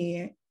to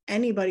me,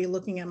 anybody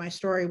looking at my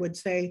story would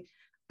say,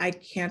 I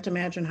can't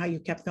imagine how you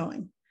kept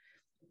going.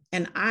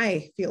 And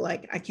I feel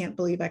like I can't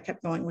believe I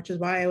kept going, which is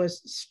why I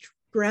was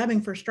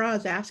grabbing for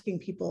straws, asking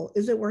people,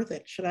 is it worth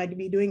it? Should I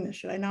be doing this?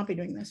 Should I not be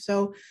doing this?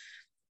 So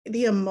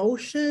the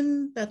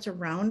emotion that's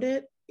around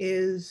it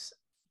is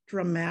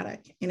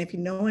dramatic. And if you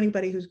know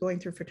anybody who's going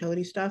through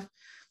fertility stuff,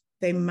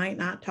 they might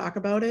not talk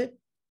about it,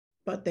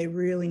 but they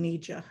really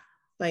need you.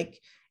 Like,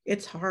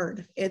 it's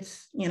hard.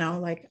 It's,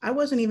 like I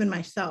wasn't even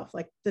myself.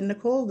 Like the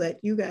Nicole that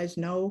you guys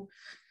know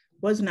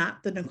was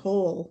not the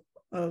Nicole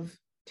of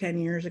 10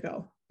 years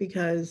ago,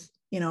 because,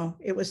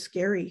 it was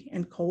scary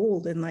and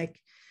cold and like,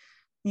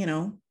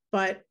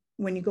 but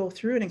when you go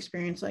through an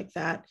experience like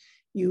that,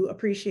 you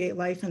appreciate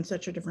life in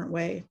such a different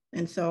way.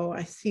 And so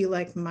I see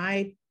like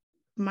my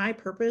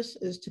purpose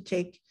is to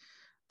take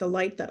the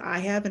light that I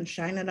have and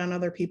shine it on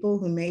other people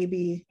who may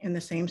be in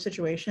the same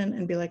situation,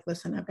 and be like,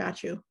 listen, I've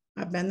got you.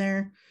 I've been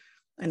there.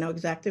 I know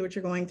exactly what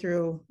you're going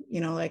through.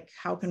 Like,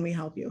 how can we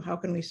help you? How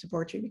can we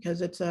support you?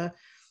 Because it's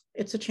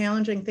a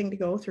challenging thing to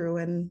go through,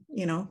 and,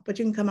 but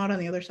you can come out on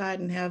the other side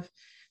and have,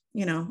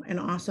 an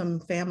awesome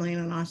family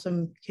and an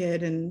awesome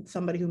kid and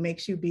somebody who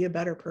makes you be a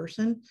better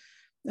person.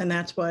 And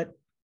that's what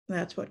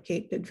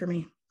Kate did for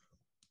me.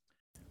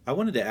 I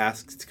wanted to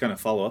ask, to kind of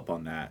follow up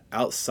on that,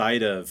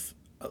 outside of,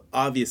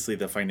 obviously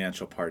the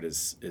financial part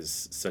is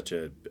such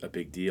a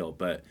big deal,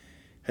 but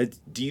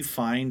do you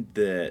find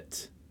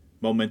that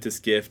Momentous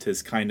Gift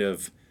has kind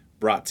of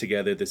brought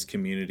together this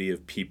community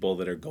of people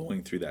that are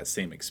going through that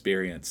same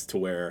experience, to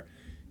where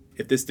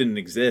if this didn't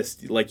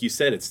exist, like you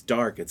said, it's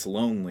dark, it's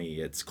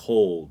lonely, it's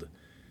cold.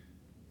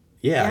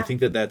 Yeah. I think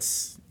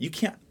that's, you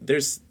can't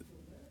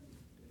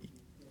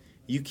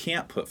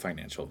put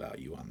financial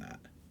value on that.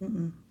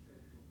 Mm-mm.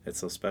 It's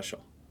so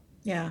special.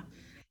 Yeah.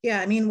 Yeah.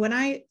 I mean, when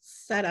I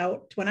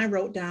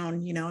wrote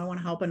down, I want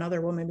to help another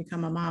woman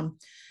become a mom,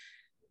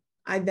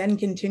 I then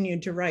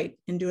continued to write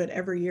and do it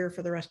every year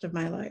for the rest of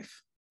my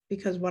life.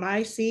 Because what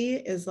I see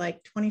is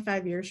like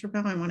 25 years from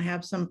now, I want to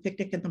have some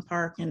picnic in the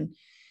park and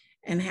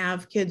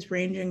have kids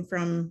ranging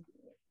from,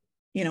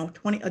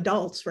 20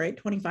 adults, right?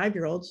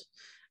 25-year-olds,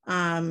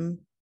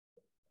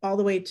 all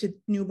the way to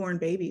newborn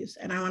babies.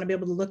 And I want to be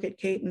able to look at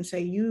Kate and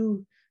say,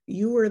 you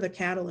you were the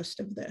catalyst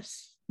of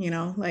this,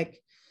 like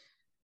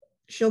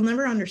she'll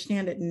never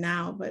understand it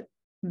now, but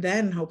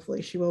then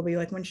hopefully she will be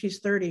like, when she's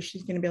 30,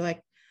 she's going to be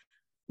like,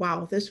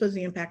 wow, this was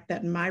the impact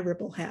that my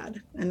ripple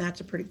had. And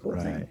that's a pretty cool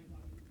thing.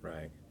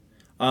 Right.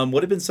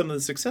 What have been some of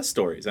the success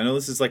stories? I know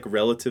this is like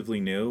relatively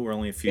new. We're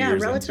only a few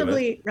years into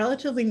it.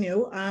 Relatively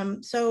new.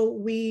 So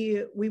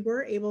we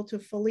were able to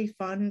fully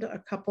fund a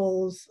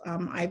couple's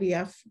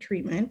IVF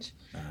treatment.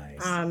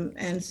 Nice.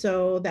 And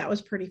so that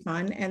was pretty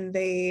fun. And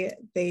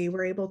they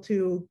were able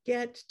to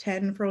get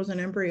 10 frozen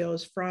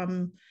embryos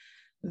from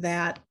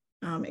that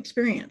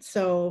experience.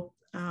 So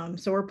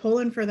we're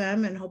pulling for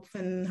them and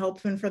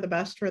hoping for the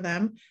best for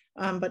them.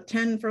 But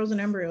 10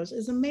 frozen embryos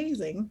is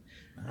amazing.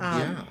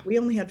 We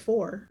only had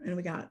 4 and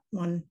we got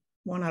one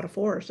out of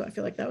 4. So I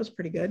feel like that was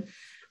pretty good.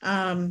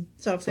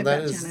 So if they've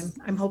got 10,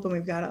 I'm hoping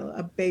we've got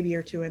a baby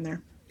or 2 in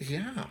there.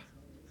 Yeah.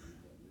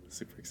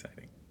 Super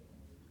exciting.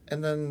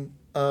 And then,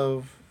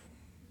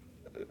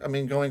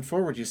 going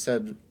forward, you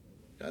said,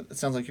 it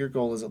sounds like your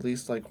goal is at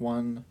least like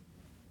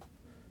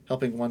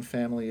helping one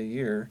family a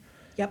year.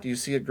 Yep. Do you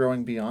see it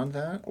growing beyond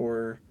that,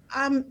 or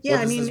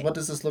what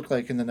does this look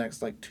like in the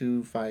next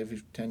 2,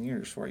 5, 10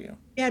 years for you?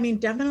 Yeah,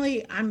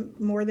 definitely I'm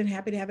more than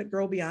happy to have it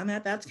grow beyond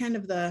that. That's kind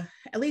of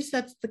at least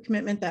that's the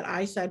commitment that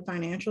I said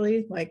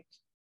financially, like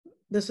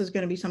this is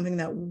going to be something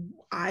that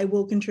I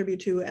will contribute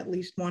to at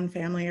least one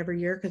family every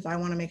year, because I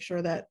want to make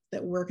sure that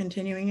we're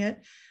continuing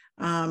it.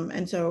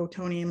 And so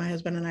Tony, my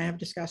husband, and I have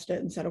discussed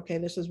it and said, okay,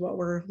 this is what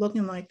we're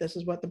looking like. This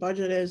is what the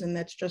budget is. And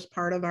that's just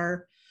part of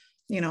our,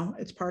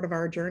 it's part of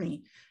our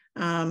journey.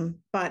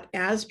 But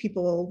as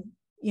people,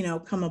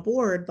 come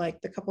aboard,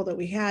 like the couple that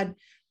we had,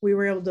 we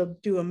were able to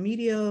do a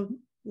media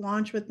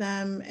launch with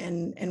them,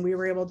 and we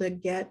were able to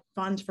get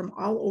funds from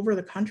all over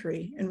the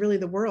country and really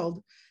the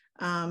world.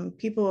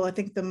 People, I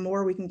think the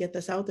more we can get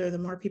this out there, the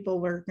more people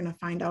we're going to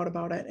find out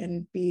about it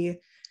and be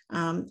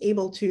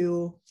able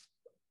to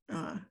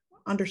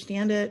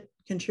understand it,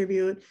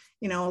 contribute.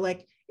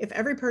 Like if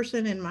every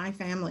person in my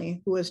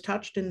family who was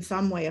touched in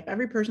some way, if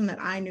every person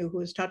that I knew who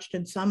was touched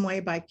in some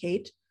way by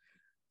Kate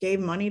gave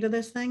money to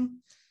this thing,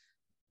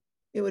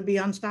 it would be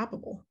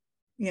unstoppable,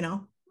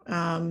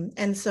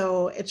 and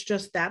so it's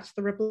just, that's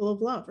the ripple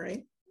of love,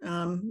 right?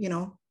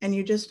 And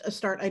you just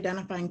start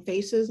identifying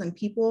faces and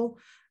people,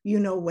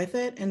 with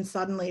it, and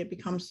suddenly it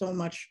becomes so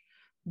much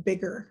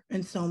bigger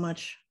and so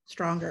much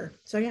stronger.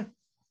 So yeah.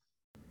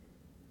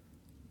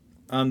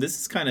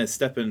 This is kind of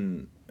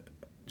stepping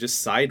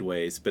just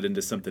sideways, but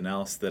into something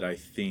else that I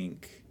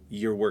think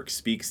your work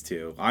speaks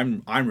to.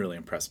 I'm really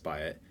impressed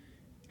by it.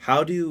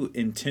 How do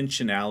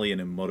intentionality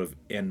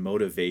and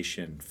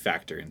motivation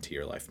factor into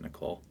your life,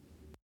 Nicole?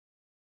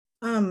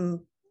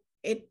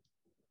 It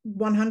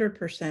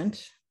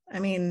 100%.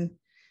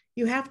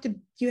 You have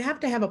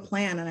to have a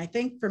plan. And I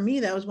think for me,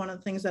 that was one of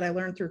the things that I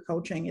learned through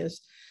coaching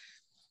is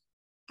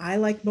I,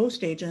 like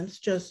most agents,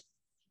 just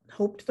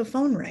hoped the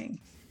phone rang,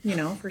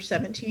 for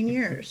 17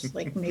 years.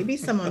 Like maybe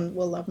someone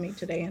will love me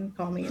today and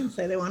call me and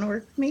say they want to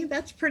work with me.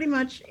 That's pretty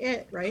much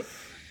it. Right.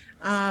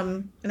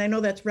 And I know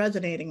that's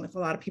resonating with a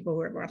lot of people who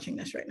are watching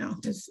this right now,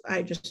 because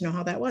I just know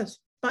how that was.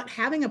 But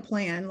having a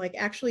plan, like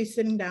actually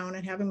sitting down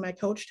and having my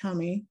coach tell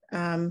me,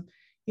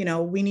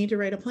 we need to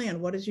write a plan.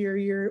 What is your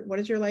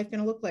life going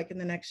to look like in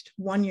the next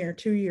 1 year,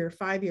 2 year,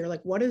 5 year?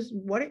 Like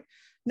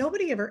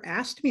nobody ever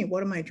asked me,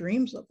 what do my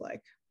dreams look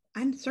like?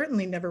 I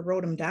certainly never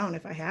wrote them down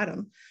if I had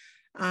them.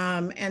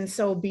 And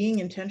so being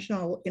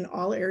intentional in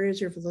all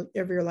areas of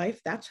your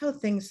life, that's how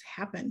things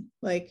happen.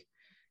 Like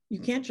you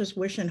can't just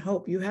wish and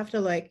hope. You have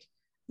to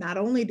not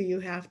only do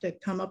you have to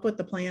come up with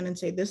the plan and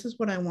say, this is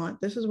what I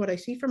want, this is what I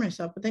see for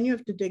myself, but then you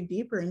have to dig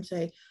deeper and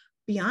say,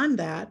 beyond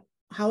that,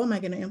 how am I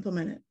going to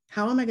implement it?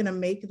 How am I going to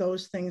make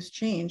those things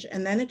change?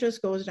 And then it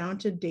just goes down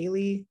to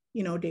daily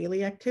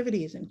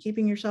activities and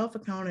keeping yourself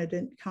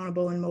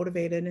accountable and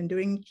motivated, and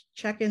doing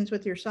check-ins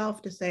with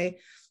yourself to say,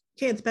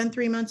 okay, it's been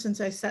 3 months since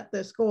I set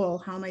this goal.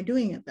 How am I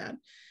doing at that?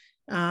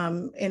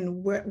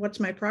 And what's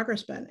my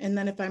progress been? And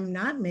then if I'm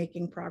not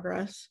making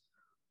progress,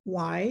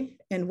 why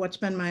and what's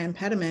been my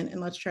impediment, and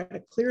let's try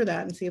to clear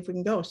that and see if we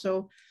can go.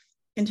 So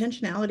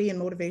intentionality and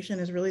motivation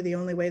is really the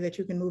only way that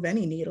you can move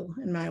any needle,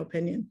 in my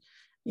opinion.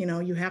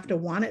 You have to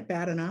want it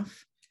bad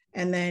enough,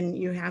 and then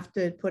you have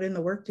to put in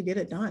the work to get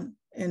it done.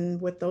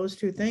 And with those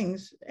two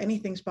things,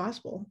 anything's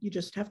possible. You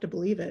just have to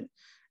believe it.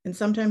 And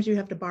sometimes you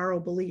have to borrow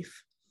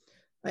belief.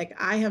 Like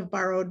I have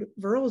borrowed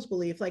Verl's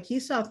belief. Like he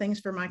saw things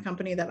for my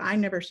company that I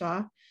never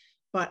saw,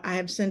 but I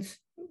have since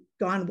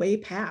gone way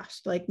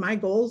past. Like my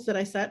goals that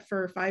I set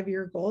for a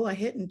 5-year goal, I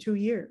hit in 2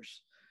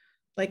 years.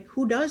 Like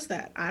who does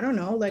that? I don't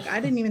know. Like I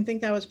didn't even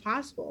think that was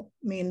possible.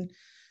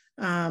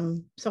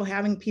 So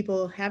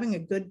having a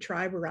good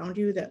tribe around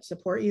you that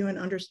support you and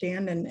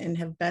understand and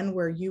have been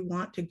where you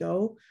want to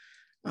go,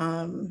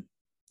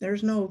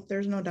 there's no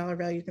dollar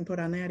value you can put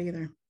on that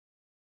either.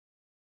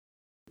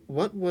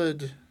 What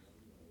would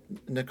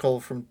Nicole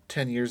from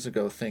 10 years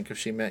ago think if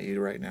she met you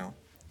right now?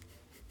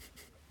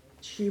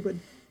 She would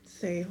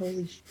say,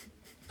 holy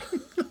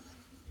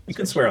You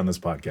can swear on this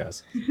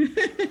podcast.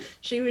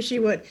 She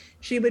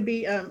would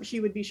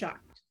be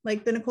shocked.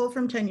 Like the Nicole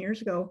from 10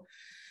 years ago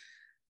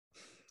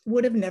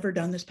would have never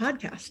done this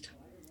podcast.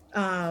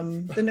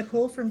 The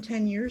Nicole from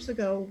 10 years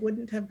ago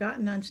wouldn't have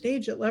gotten on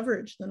stage at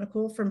Leverage. The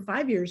Nicole from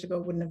 5 years ago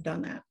wouldn't have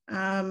done that.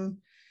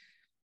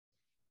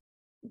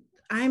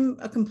 I'm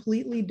a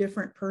completely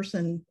different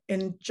person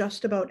in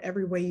just about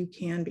every way you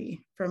can be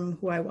from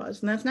who I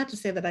was. And that's not to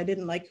say that I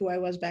didn't like who I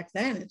was back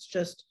then. It's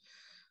just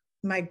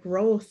my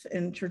growth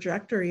and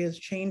trajectory has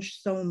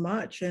changed so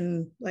much.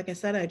 And like I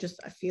said,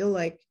 I feel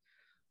like,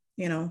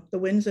 the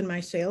wind's in my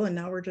sail and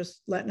now we're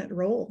just letting it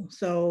roll.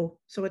 So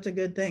it's a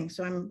good thing.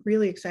 So I'm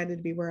really excited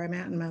to be where I'm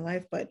at in my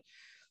life, but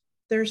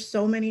there's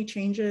so many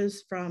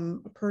changes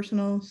from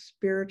personal,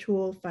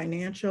 spiritual,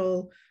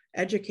 financial,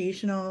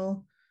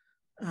 educational,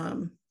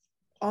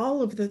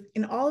 all of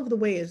the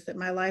ways that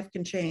my life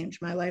can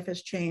change. My life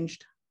has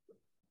changed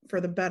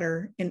for the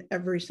better in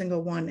every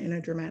single one in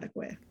a dramatic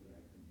way.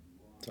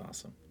 That's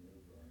awesome.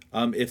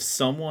 If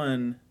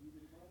someone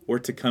were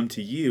to come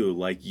to you,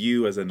 like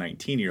you as a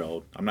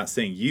 19-year-old, I'm not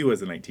saying you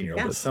as a 19-year-old,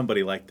 yes, but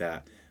somebody like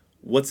that,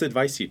 what's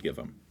advice you'd give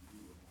them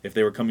if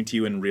they were coming to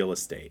you in real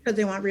estate? Because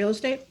they want real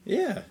estate?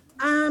 Yeah.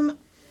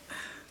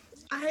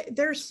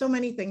 There's so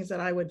many things that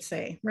I would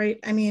say, right?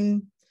 I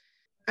mean,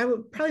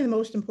 probably the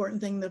most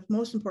important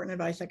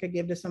advice I could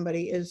give to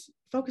somebody is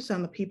focus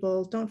on the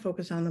people, don't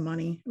focus on the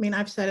money. I mean,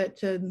 I've said it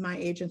to my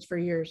agents for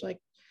years, like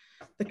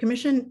the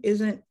commission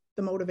isn't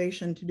the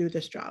motivation to do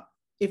this job.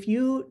 If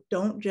you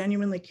don't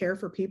genuinely care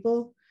for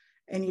people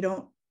and you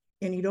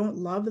don't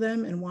love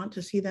them and want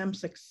to see them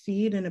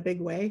succeed in a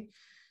big way,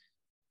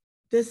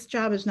 this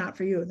job is not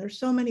for you. There's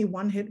so many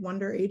one-hit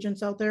wonder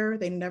agents out there.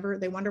 They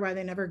wonder why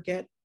they never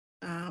get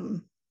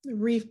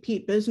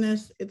repeat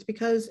business. It's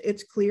because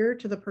it's clear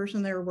to the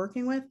person they're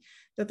working with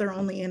that they're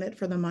only in it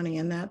for the money,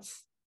 and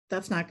that's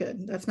not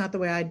good. That's not the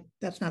way I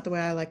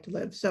like to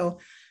live. So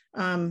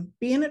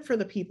be in it for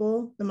the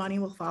people. The money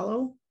will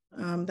follow.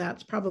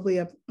 That's probably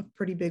a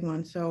pretty big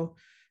one. So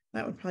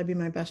that would probably be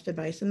my best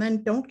advice. And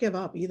then don't give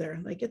up either.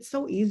 Like, it's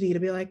so easy to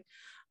be like,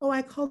 oh,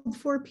 I called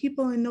 4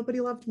 people and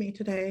nobody loved me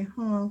today.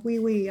 Oh,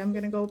 I'm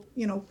going to go,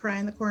 cry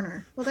in the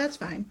corner. Well, that's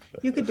fine.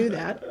 You could do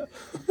that.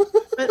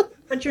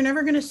 But you're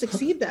never going to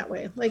succeed that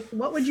way. Like,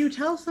 what would you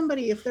tell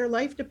somebody if their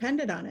life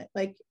depended on it?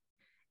 Like,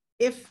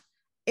 if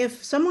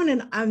someone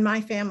in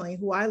my family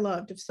who I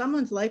loved, if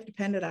someone's life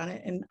depended on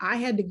it and I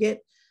had to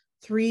get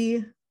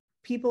 3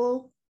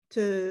 people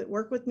to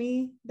work with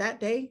me that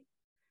day,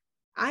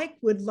 I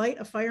would light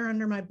a fire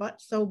under my butt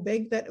so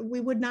big that we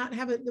would not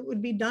have it. It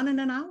would be done in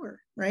an hour,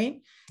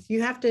 right?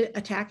 You have to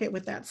attack it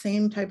with that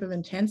same type of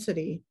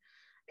intensity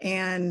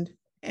and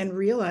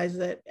realize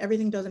that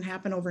everything doesn't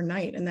happen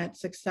overnight, and that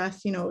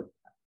success,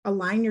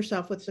 align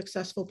yourself with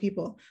successful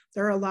people.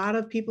 There are a lot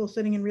of people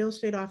sitting in real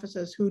estate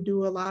offices who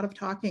do a lot of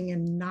talking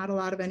and not a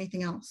lot of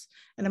anything else.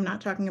 And I'm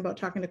not talking about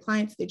talking to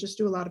clients. They just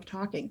do a lot of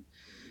talking.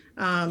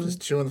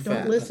 Just chewing the fat.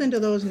 Don't listen to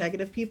those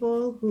negative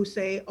people who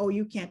say, oh,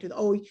 you can't do that.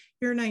 Oh,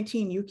 you're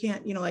 19. You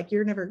can't, like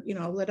you're never,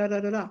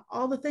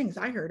 all the things.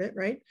 I heard it,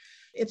 right?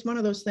 It's one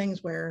of those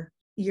things where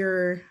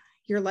your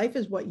life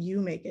is what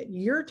you make it.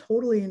 You're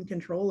totally in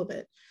control of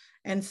it.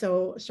 And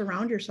so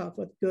surround yourself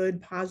with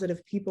good,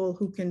 positive people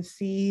who can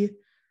see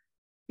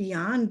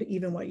beyond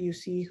even what you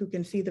see, who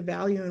can see the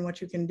value in what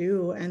you can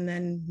do, and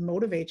then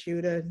motivate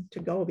you to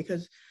go,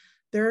 because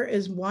there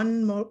is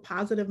one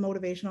positive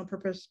motivational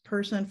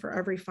person for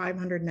every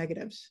 500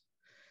 negatives.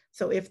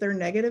 So if they're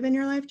negative in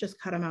your life, just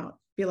cut them out.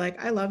 Be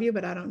like, I love you,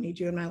 but I don't need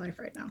you in my life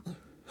right now.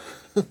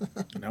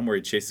 And I'm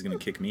worried Chase is going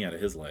to kick me out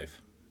of his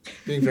life.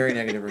 Being very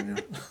negative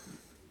right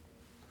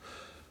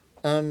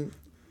now.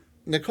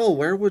 Nicole,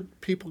 where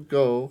would people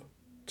go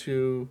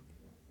to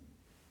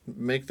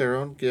make their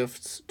own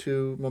gifts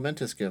to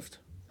Momentous Gift?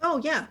 Oh,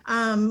 yeah.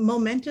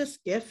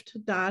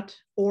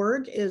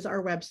 Momentousgift.org is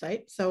our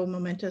website. So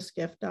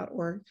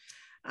momentousgift.org.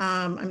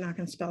 I'm not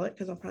going to spell it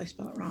because I'll probably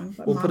spell it wrong.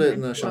 But we'll put it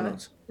in the show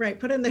notes. Right.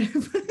 Put it in the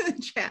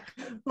chat.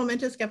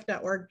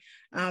 Momentousgift.org.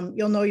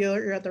 You'll know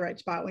you're at the right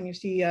spot when you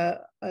see a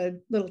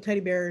little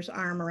teddy bear's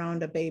arm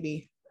around a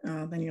baby.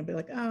 Then you'll be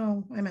like,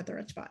 oh, I'm at the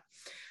right spot.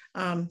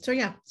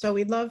 So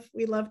we'd love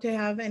to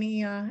have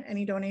any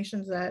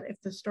donations that,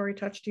 if the story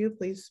touched you,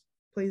 please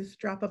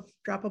drop a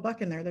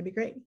buck in there. That'd be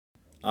great.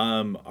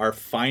 Our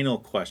final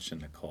question,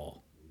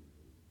 Nicole.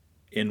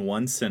 In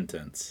one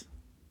sentence,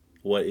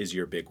 what is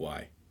your big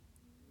why?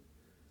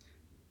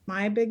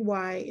 My big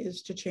why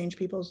is to change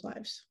people's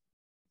lives.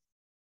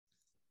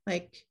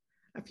 Like,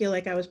 I feel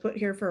like I was put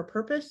here for a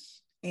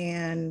purpose,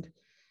 and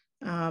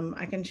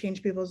I can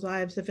change people's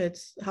lives if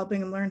it's helping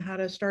them learn how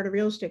to start a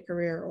real estate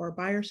career, or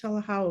buy or sell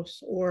a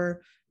house,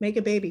 or make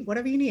a baby,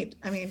 whatever you need.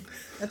 I mean,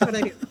 that's what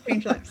I do.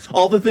 Change lives.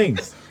 All the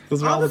things.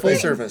 Those are all the full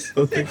things. Service.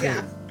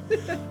 Yeah.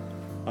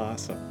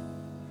 Awesome.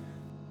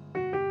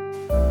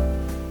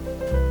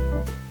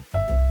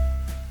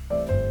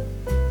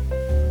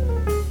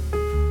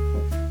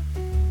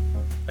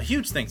 A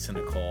huge thanks to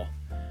Nicole.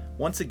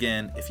 Once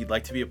again, if you'd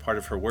like to be a part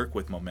of her work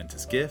with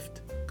Momentous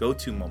Gift, go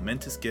to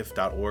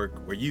momentousgift.org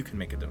where you can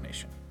make a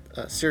donation.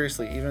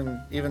 seriously,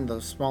 even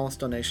the smallest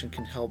donation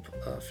can help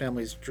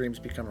families' dreams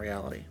become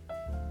reality.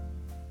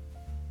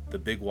 The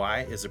Big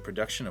Why is a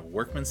production of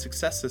Workman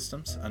Success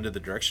Systems under the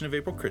direction of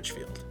April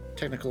Critchfield.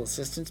 Technical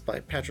assistance by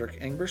Patrick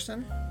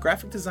Engberson.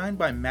 Graphic design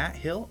by Matt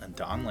Hill and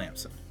Don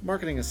Lamson.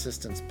 Marketing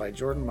assistance by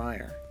Jordan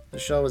Meyer. The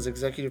show is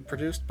executive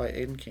produced by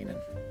Aidan Keenan.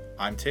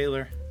 I'm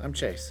Taylor. I'm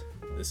Chase.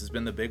 This has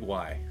been The Big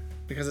Why.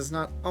 Because it's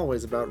not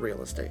always about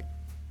real estate.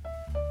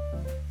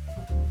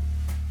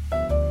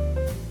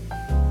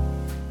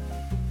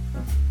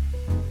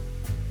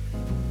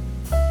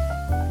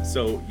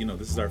 So,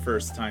 this is our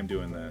first time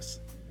doing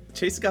this.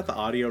 Chase got the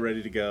audio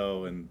ready to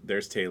go, and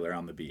there's Taylor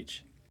on the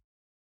beach.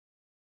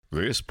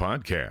 This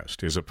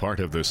podcast is a part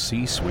of the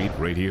C-Suite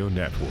Radio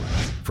Network.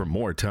 For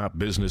more top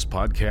business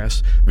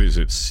podcasts,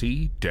 visit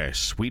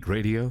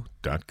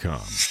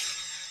c-suiteradio.com.